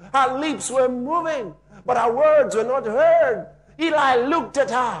Bible. Her lips were moving, but her words were not heard. Eli looked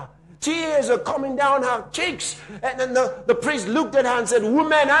at her. Tears are coming down her cheeks. And then the priest looked at her and said,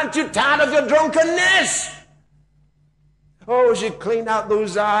 woman, aren't you tired of your drunkenness? Oh, she cleaned out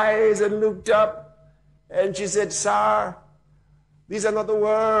those eyes and looked up. And she said, sir, these are not the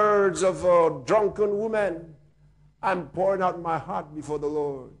words of a drunken woman. I'm pouring out my heart before the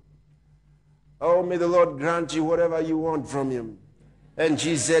Lord. Oh, may the Lord grant you whatever you want from him. And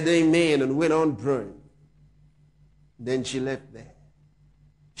she said amen and went on praying. Then she left there.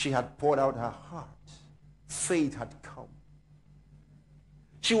 She had poured out her heart. Faith had come.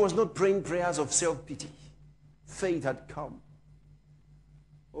 She was not praying prayers of self-pity. Faith had come.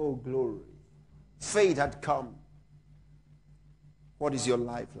 Oh, glory. Faith had come. What is your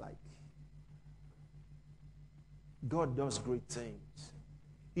life like? God does great things.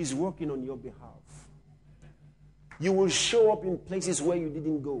 He's working on your behalf. You will show up in places where you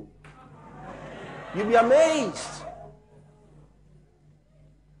didn't go. You'll be amazed.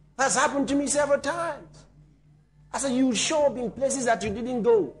 That's happened to me several times. I said, you will show up in places that you didn't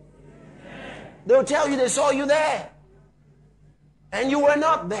go. They'll tell you they saw you there. And you were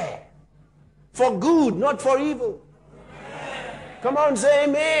not there. For good, not for evil. Come on, say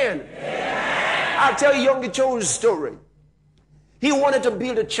amen. I'll tell you Young Cho's story. He wanted to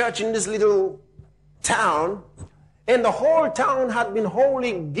build a church in this little town, and the whole town had been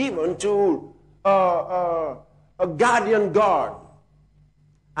wholly given to a guardian god,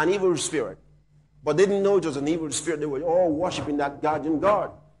 an evil spirit. But they didn't know it was an evil spirit. They were all worshiping that guardian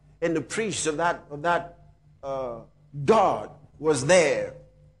god. And the priest of that god was there.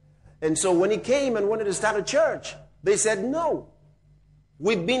 And so when he came and wanted to start a church, they said, no,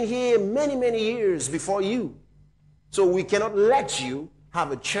 we've been here many, many years before you. So we cannot let you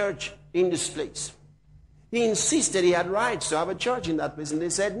have a church in this place. He insisted he had rights to have a church in that place, and they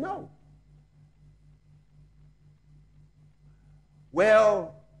said no.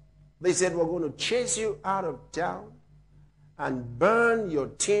 Well, they said, we're going to chase you out of town and burn your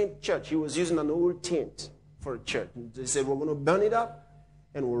tent church. He was using an old tent for a church. And they said, we're going to burn it up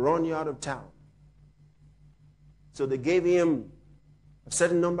and we'll run you out of town. So they gave him a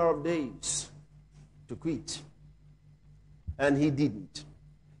certain number of days to quit. And he didn't.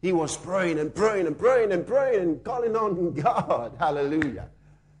 He was praying and praying and praying and praying and calling on God. Hallelujah.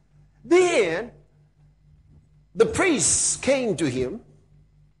 Then the priests came to him,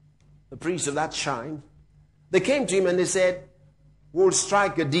 the priests of that shrine. They came to him and they said, we'll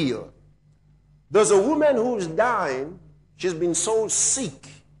strike a deal. There's a woman who's dying. She's been so sick.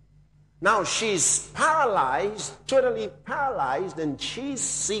 Now she's paralyzed, totally paralyzed, and she's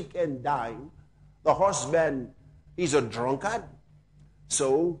sick and dying. The husband is a drunkard,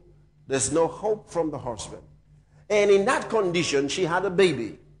 so there's no hope from the husband. And in that condition, she had a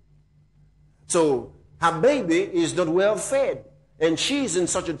baby. So her baby is not well fed, and she's in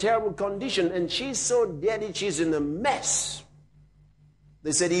such a terrible condition, and she's so dirty, she's in a mess.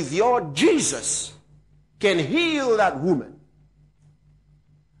 They said, if your Jesus can heal that woman,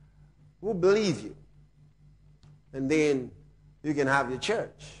 we'll believe you. And then you can have your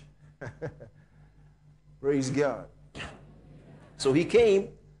church. Praise God. So he came,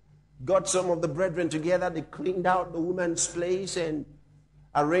 got some of the brethren together. They cleaned out the woman's place and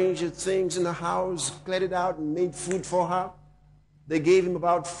arranged things in the house, cleared it out and made food for her. They gave him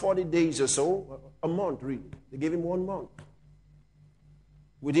about 40 days or so, a month really. They gave him 1 month,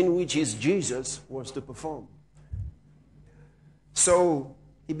 within which his Jesus was to perform. So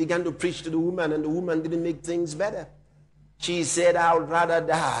he began to preach to the woman, and the woman didn't make things better. She said, I would rather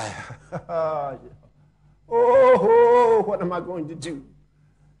die. Oh, what am I going to do?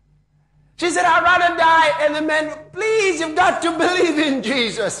 She said, I'd rather die. And the man, please, you've got to believe in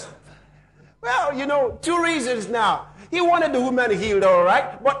Jesus. Well, 2 reasons now. He wanted the woman healed, all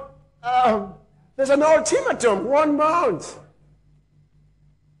right, but there's an ultimatum, 1 month.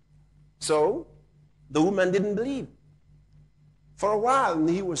 So the woman didn't believe. For a while, and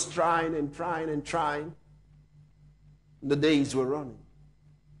he was trying and trying and trying. The days were running.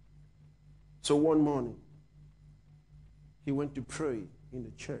 So one morning, he went to pray in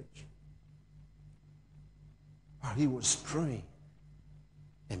the church. While he was praying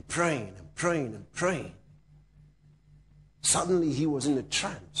and praying and praying and praying, suddenly he was in a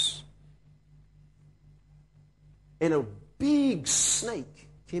trance. And a big snake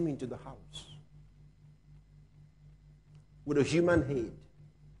came into the house with a human head.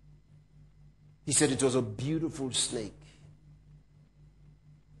 He said it was a beautiful snake.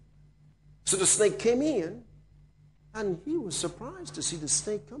 So the snake came in, and he was surprised to see the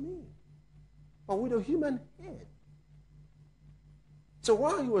snake come in, but with a human head. So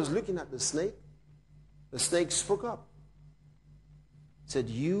while he was looking at the snake spoke up. Said,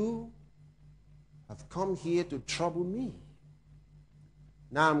 you have come here to trouble me.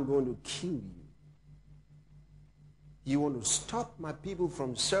 Now I'm going to kill you. You want to stop my people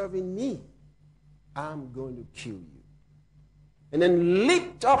from serving me? I'm going to kill you. And then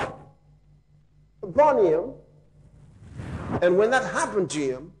leaped up upon him. And when that happened to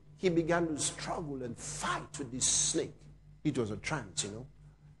him, he began to struggle and fight with this snake. It was a trance,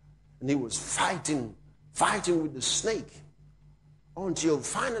 And he was fighting with the snake until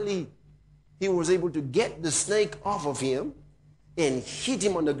finally he was able to get the snake off of him and hit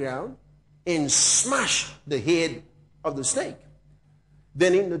him on the ground and smash the head of the snake.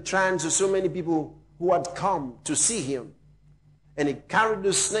 Then in the trance, so many people who had come to see him, and he carried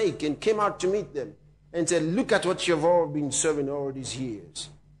the snake and came out to meet them and said, look at what you've all been serving all these years.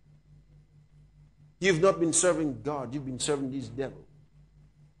 You've not been serving God, you've been serving this devil.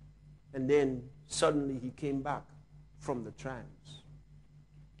 And then suddenly he came back from the trance.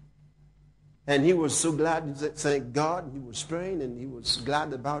 And he was so glad, thank God, he was praying and he was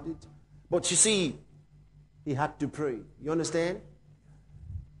glad about it. But you see, he had to pray. You understand?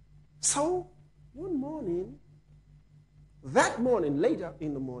 So, one morning, later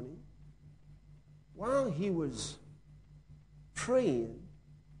in the morning, while he was praying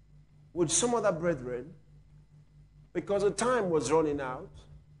with some other brethren, because the time was running out,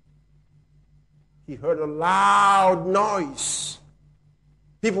 he heard a loud noise.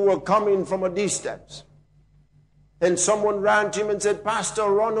 People were coming from a distance. And someone ran to him and said, Pastor,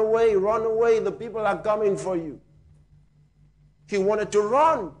 run away, the people are coming for you. He wanted to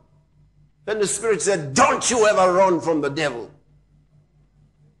run. Then the Spirit said, don't you ever run from the devil.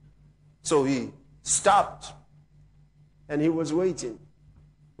 So he stopped and he was waiting.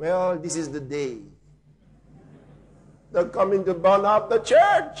 Well, this is the day. They're coming to burn up the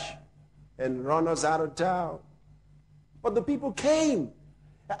church and run us out of town. But the people came.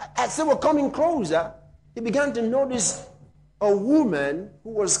 As they were coming closer, he began to notice a woman who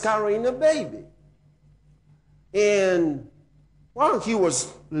was carrying a baby. And while he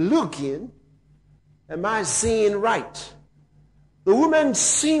was looking, Am I seeing right? The woman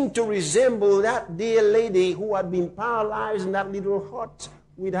seemed to resemble that dear lady who had been paralyzed in that little hut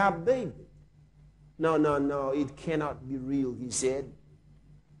with her baby. No, it cannot be real, he said.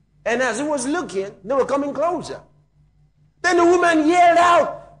 And as he was looking, they were coming closer. Then the woman yelled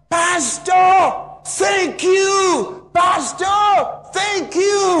out, Pastor, thank you. Pastor, thank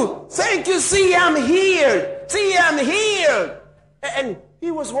you. Thank you. See, I'm here. See, I'm here. And he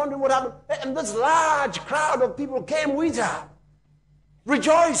was wondering what happened. And this large crowd of people came with her,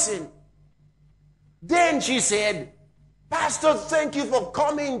 rejoicing. Then she said, Pastor, thank you for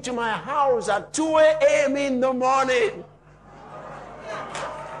coming to my house at 2 a.m. in the morning.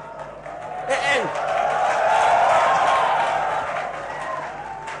 And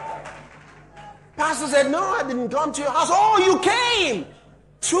Pastor said, no, I didn't come to your house. Oh, you came.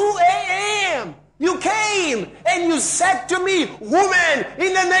 2 a.m. You came and you said to me, woman,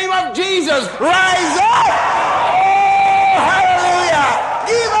 in the name of Jesus, rise up. Oh, hallelujah.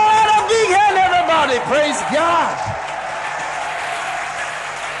 Give her a big hand, everybody. Praise God.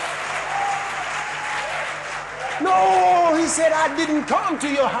 No, he said, I didn't come to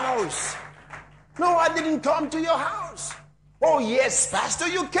your house. No, I didn't come to your house. Oh, yes, Pastor,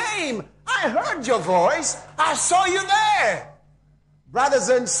 you came. I heard your voice. I saw you there. Brothers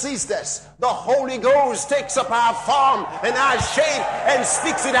and sisters, the Holy Ghost takes up our form and our shape and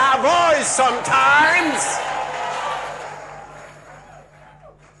speaks in our voice sometimes.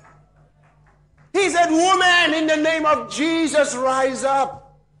 He said, woman, in the name of Jesus, rise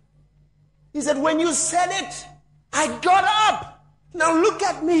up. He said, when you said it, I got up. Now look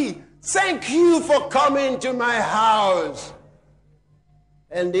at me. Thank you for coming to my house.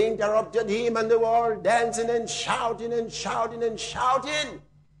 And they interrupted him, and they were all dancing and shouting and shouting and shouting,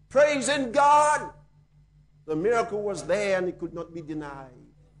 praising God. The miracle was there and it could not be denied.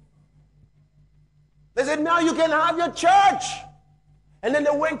 They said, now you can have your church. And then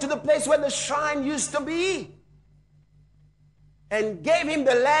they went to the place where the shrine used to be and gave him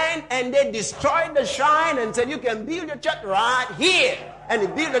the land, and they destroyed the shrine and said, you can build your church right here. And he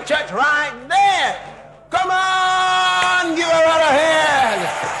built the church right there. Come on, give her a hand.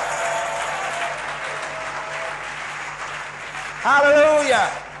 Hallelujah.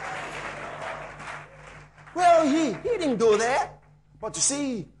 Well, he didn't go there. But you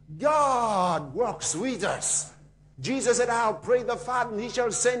see, God works with us. Jesus said, I'll pray the Father, and he shall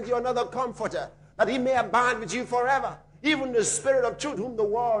send you another comforter, that he may abide with you forever. Even the Spirit of truth, whom the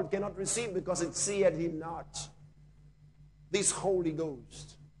world cannot receive because it seeth him not. This Holy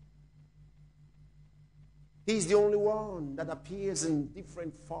Ghost. He's the only one that appears in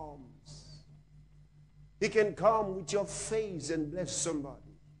different forms. He can come with your face and bless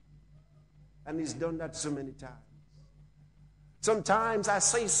somebody. And he's done that so many times. Sometimes I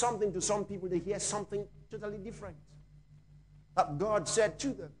say something to some people, they hear something totally different that God said to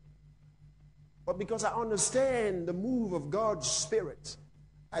them. But because I understand the move of God's Spirit,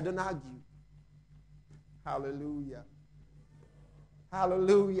 I don't argue. Hallelujah.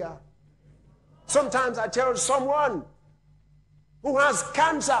 Hallelujah. Sometimes I tell someone who has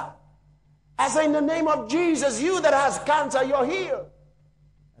cancer, I say, in the name of Jesus, you that has cancer, you're here.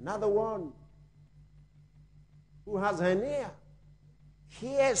 Another one who has hernia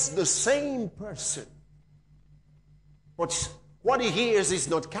hears the same person. But what he hears is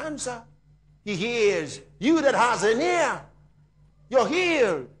not cancer. He hears, you that has hernia, you're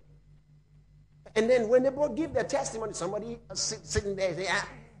healed. And then when they both give their testimony, somebody sitting there say,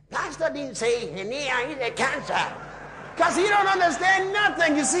 Pastor didn't say hernia, he said cancer. Because he don't understand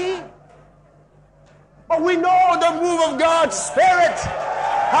nothing, you see. But we know the move of God's Spirit.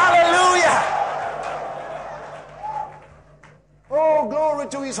 Hallelujah. Oh, glory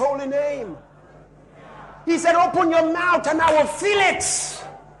to his holy name. He said, open your mouth and I will fill it.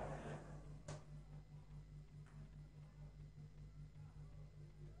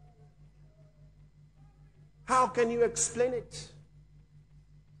 How can you explain it?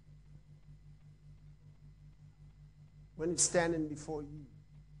 When it's standing before you.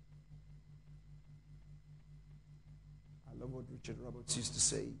 I love what Richard Roberts used to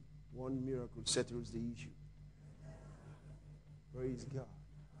say. One miracle settles the issue. Praise God.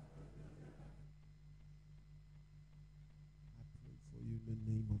 I pray for you in the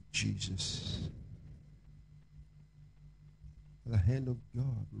name of Jesus. The hand of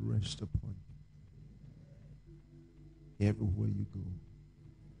God rest upon you. Everywhere you go.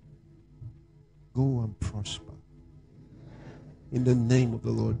 Go and prosper. In the name of the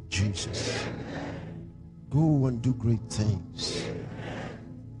Lord Jesus. Go and do great things.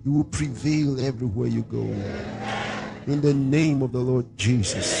 You will prevail everywhere you go. In the name of the Lord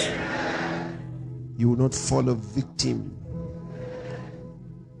Jesus. You will not fall a victim,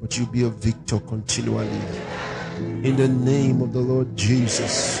 but you'll be a victor continually. In the name of the Lord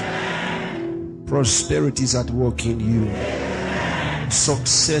Jesus, prosperity is at work in you.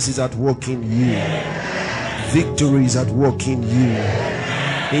 Success is at work in you. Victory is at work in you.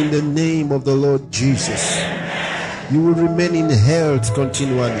 In the name of the Lord Jesus, you will remain in health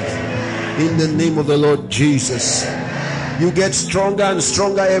continually. In the name of the Lord Jesus, you get stronger and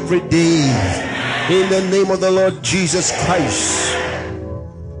stronger every day. In the name of the Lord Jesus Christ,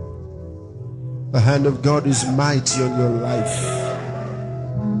 the hand of God is mighty on your life.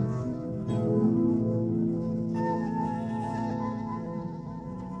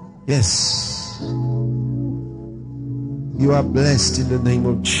 Yes, you are blessed in the name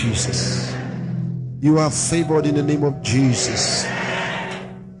of Jesus. You are favored in the name of Jesus.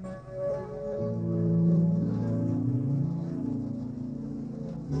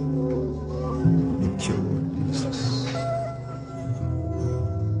 Thank you, Lord Jesus.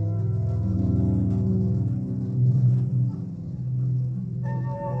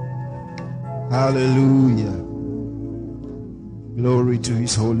 Hallelujah. Glory to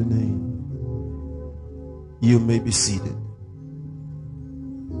his holy name. You may be seated.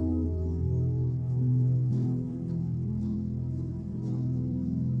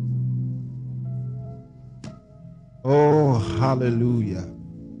 Oh, hallelujah.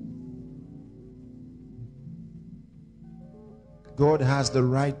 God has the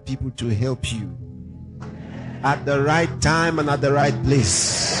right people to help you at the right time and at the right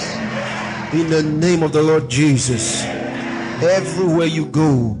place. In the name of the Lord Jesus, everywhere you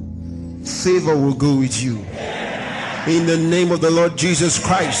go, favor will go with you. In the name of the Lord Jesus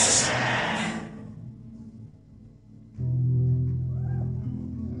Christ.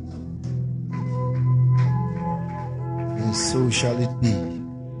 And so shall it be.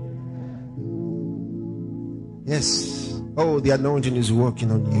 Yes. Oh, the anointing is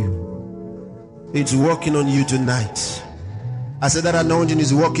working on you. It's working on you tonight. I said that anointing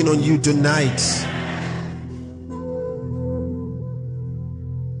is working on you tonight.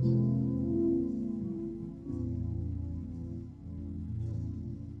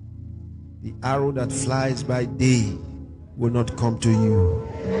 The arrow that flies by day will not come to you.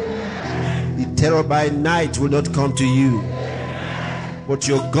 The terror by night will not come to you. But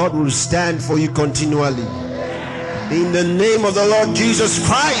your God will stand for you continually. In the name of the Lord Jesus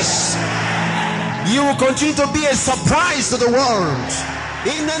Christ, you will continue to be a surprise to the world.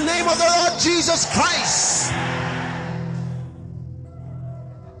 In the name of the Lord Jesus Christ.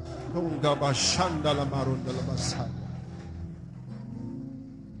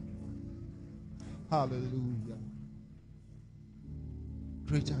 Hallelujah.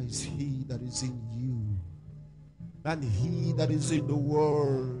 Greater is he that is in you than he that is in the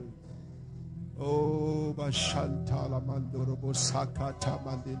world. Oh, Bashantala Mandorobo Sakata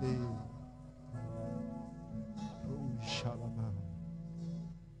Mandele. Oh, Shalama.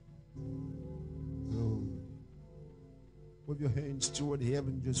 Oh. With your hands toward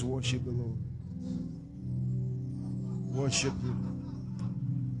heaven, just worship the Lord. Worship him.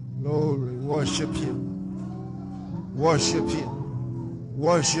 Glory, worship him. Worship him.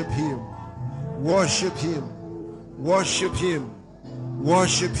 Worship him. Worship him. Worship him.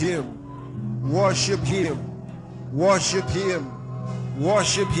 Worship him. Worship him. Worship him.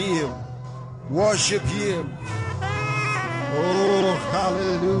 Worship him. Worship him. Oh,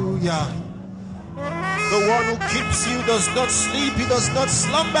 hallelujah. The one who keeps you does not sleep, he does not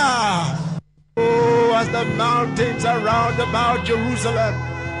slumber. Oh, as the mountains are round about Jerusalem,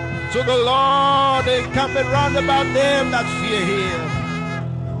 so the Lord encampeth round about them that fear him.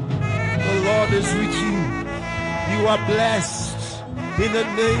 The Lord is with you. You are blessed in the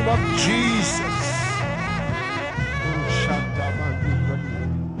name of Jesus.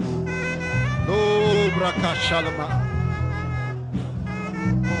 Oh, Brakashalama.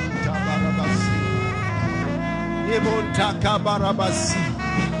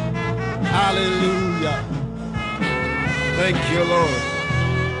 Hallelujah. Thank you, Lord.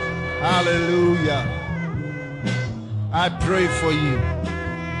 Hallelujah. I pray for you.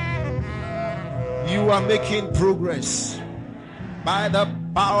 You are making progress by the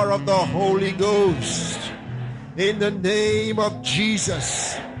power of the Holy Ghost. In the name of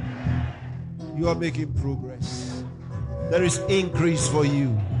Jesus, you are making progress. There is increase for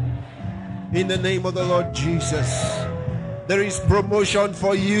you. In the name of the Lord Jesus, there is promotion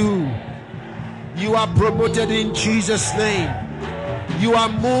for you. You are promoted in Jesus' name. You are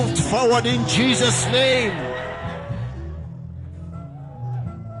moved forward in Jesus' name.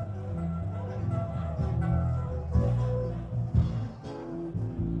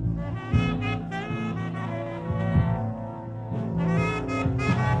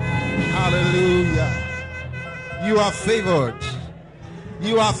 Hallelujah. You are favored.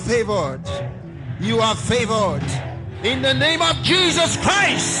 You are favored. You are favored. In the name of Jesus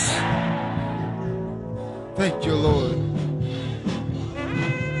Christ. Thank you, Lord.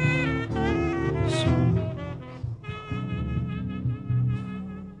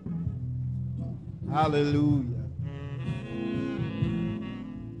 Hallelujah.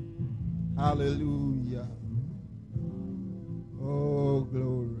 Hallelujah. Oh,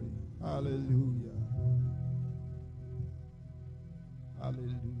 glory. Hallelujah.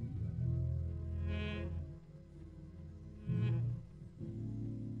 Hallelujah.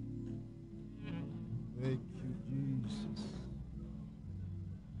 Thank you, Jesus.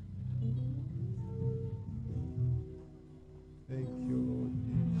 Thank you, Lord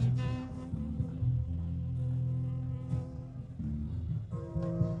Jesus.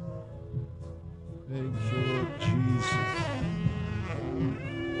 Thank you, Lord Jesus.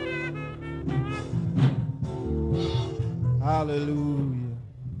 Hallelujah.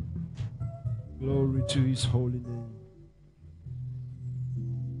 Glory to his holy name.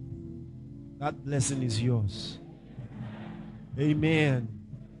 That blessing is yours. Amen.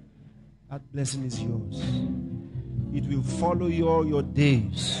 That blessing is yours. It will follow you all your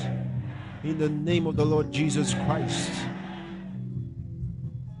days. In the name of the Lord Jesus Christ.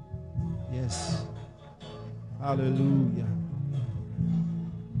 Yes. Hallelujah.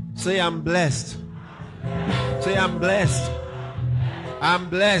 Say, I'm blessed. Say, I'm blessed. I'm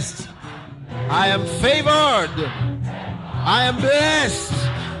blessed. I am favored. I am blessed.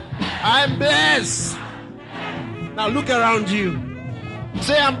 I am blessed. Now look around you.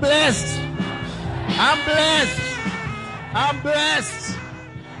 Say, I'm blessed. I'm blessed. I'm blessed.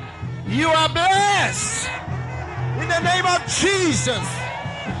 You are blessed. In the name of Jesus.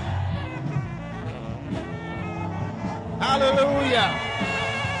 Hallelujah.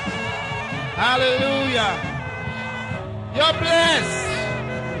 Hallelujah. You're blessed.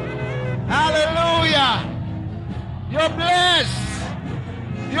 Hallelujah. You're blessed.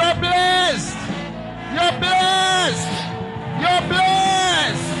 You're blessed. You're blessed. You're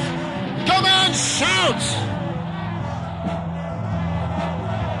blessed. Come on, shout.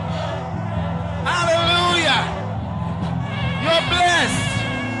 Hallelujah. You're blessed.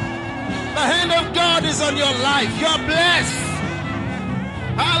 The hand of God is on your life. You're blessed.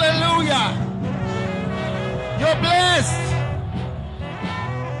 Hallelujah. You're blessed.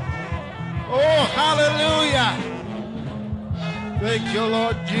 Oh, hallelujah. Thank you,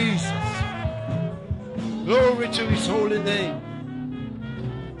 Lord Jesus. Glory to his holy name.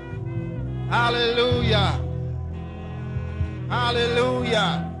 Hallelujah.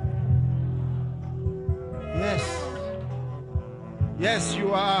 Hallelujah. Yes. Yes,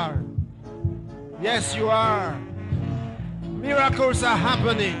 you are. Yes, you are. Miracles are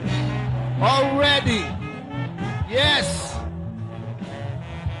happening already. Yes.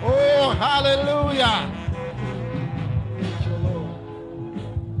 Oh, hallelujah. Thank you, Lord.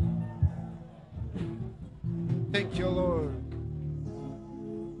 Thank you, Lord.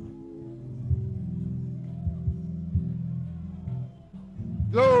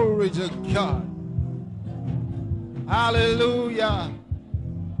 Glory to God. Hallelujah.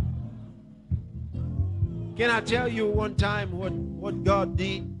 Can I tell you one time what God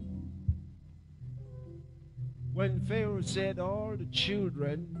did? When Pharaoh said all the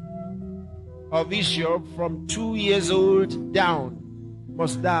children of Israel from 2 years old down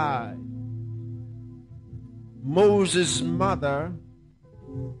must die, Moses' mother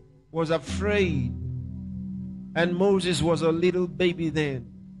was afraid, and Moses was a little baby then.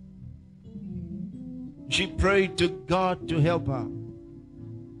 She prayed to God to help her,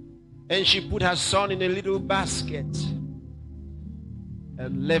 and she put her son in a little basket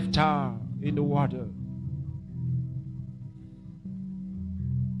and left her in the water.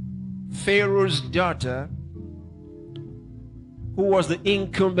 Pharaoh's daughter, who was the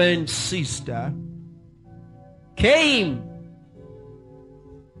incumbent sister, came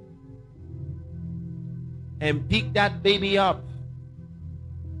and picked that baby up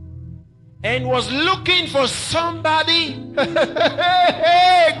and was looking for somebody.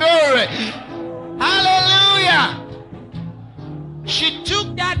 Hey, glory. Hallelujah. She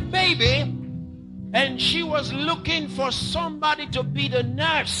took that baby and she was looking for somebody to be the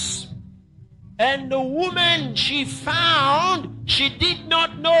nurse. And the woman she found, she did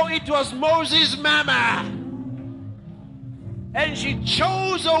not know it was Moses' mama. And she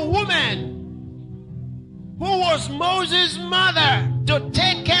chose a woman who was Moses' mother to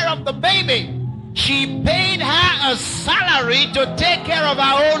take care of the baby. She paid her a salary to take care of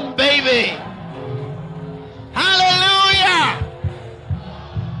her own baby. Hallelujah.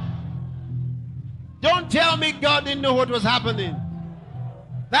 me God didn't know what was happening.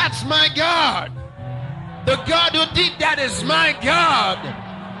 That's my God. The God who did that is my God.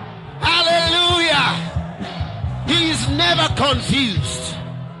 Hallelujah. He is never confused.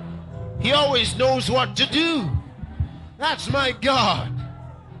 He always knows what to do. That's my God.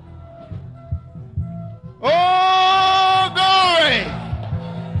 Oh, glory.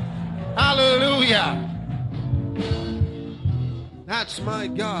 Hallelujah. That's my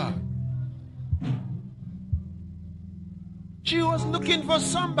God. She was looking for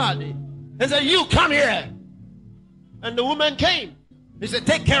somebody. He said, you come here. And the woman came. He said,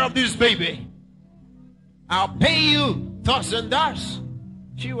 take care of this baby. I'll pay you thus and thus.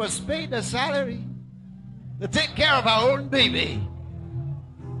 She was paid a salary to take care of her own baby.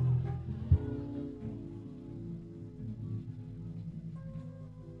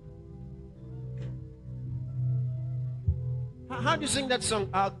 How do you sing that song?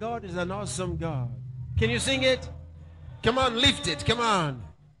 Our God is an awesome God. Can you sing it? Come on, lift it. Come on.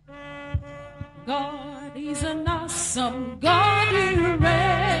 God is an awesome God. He reigns.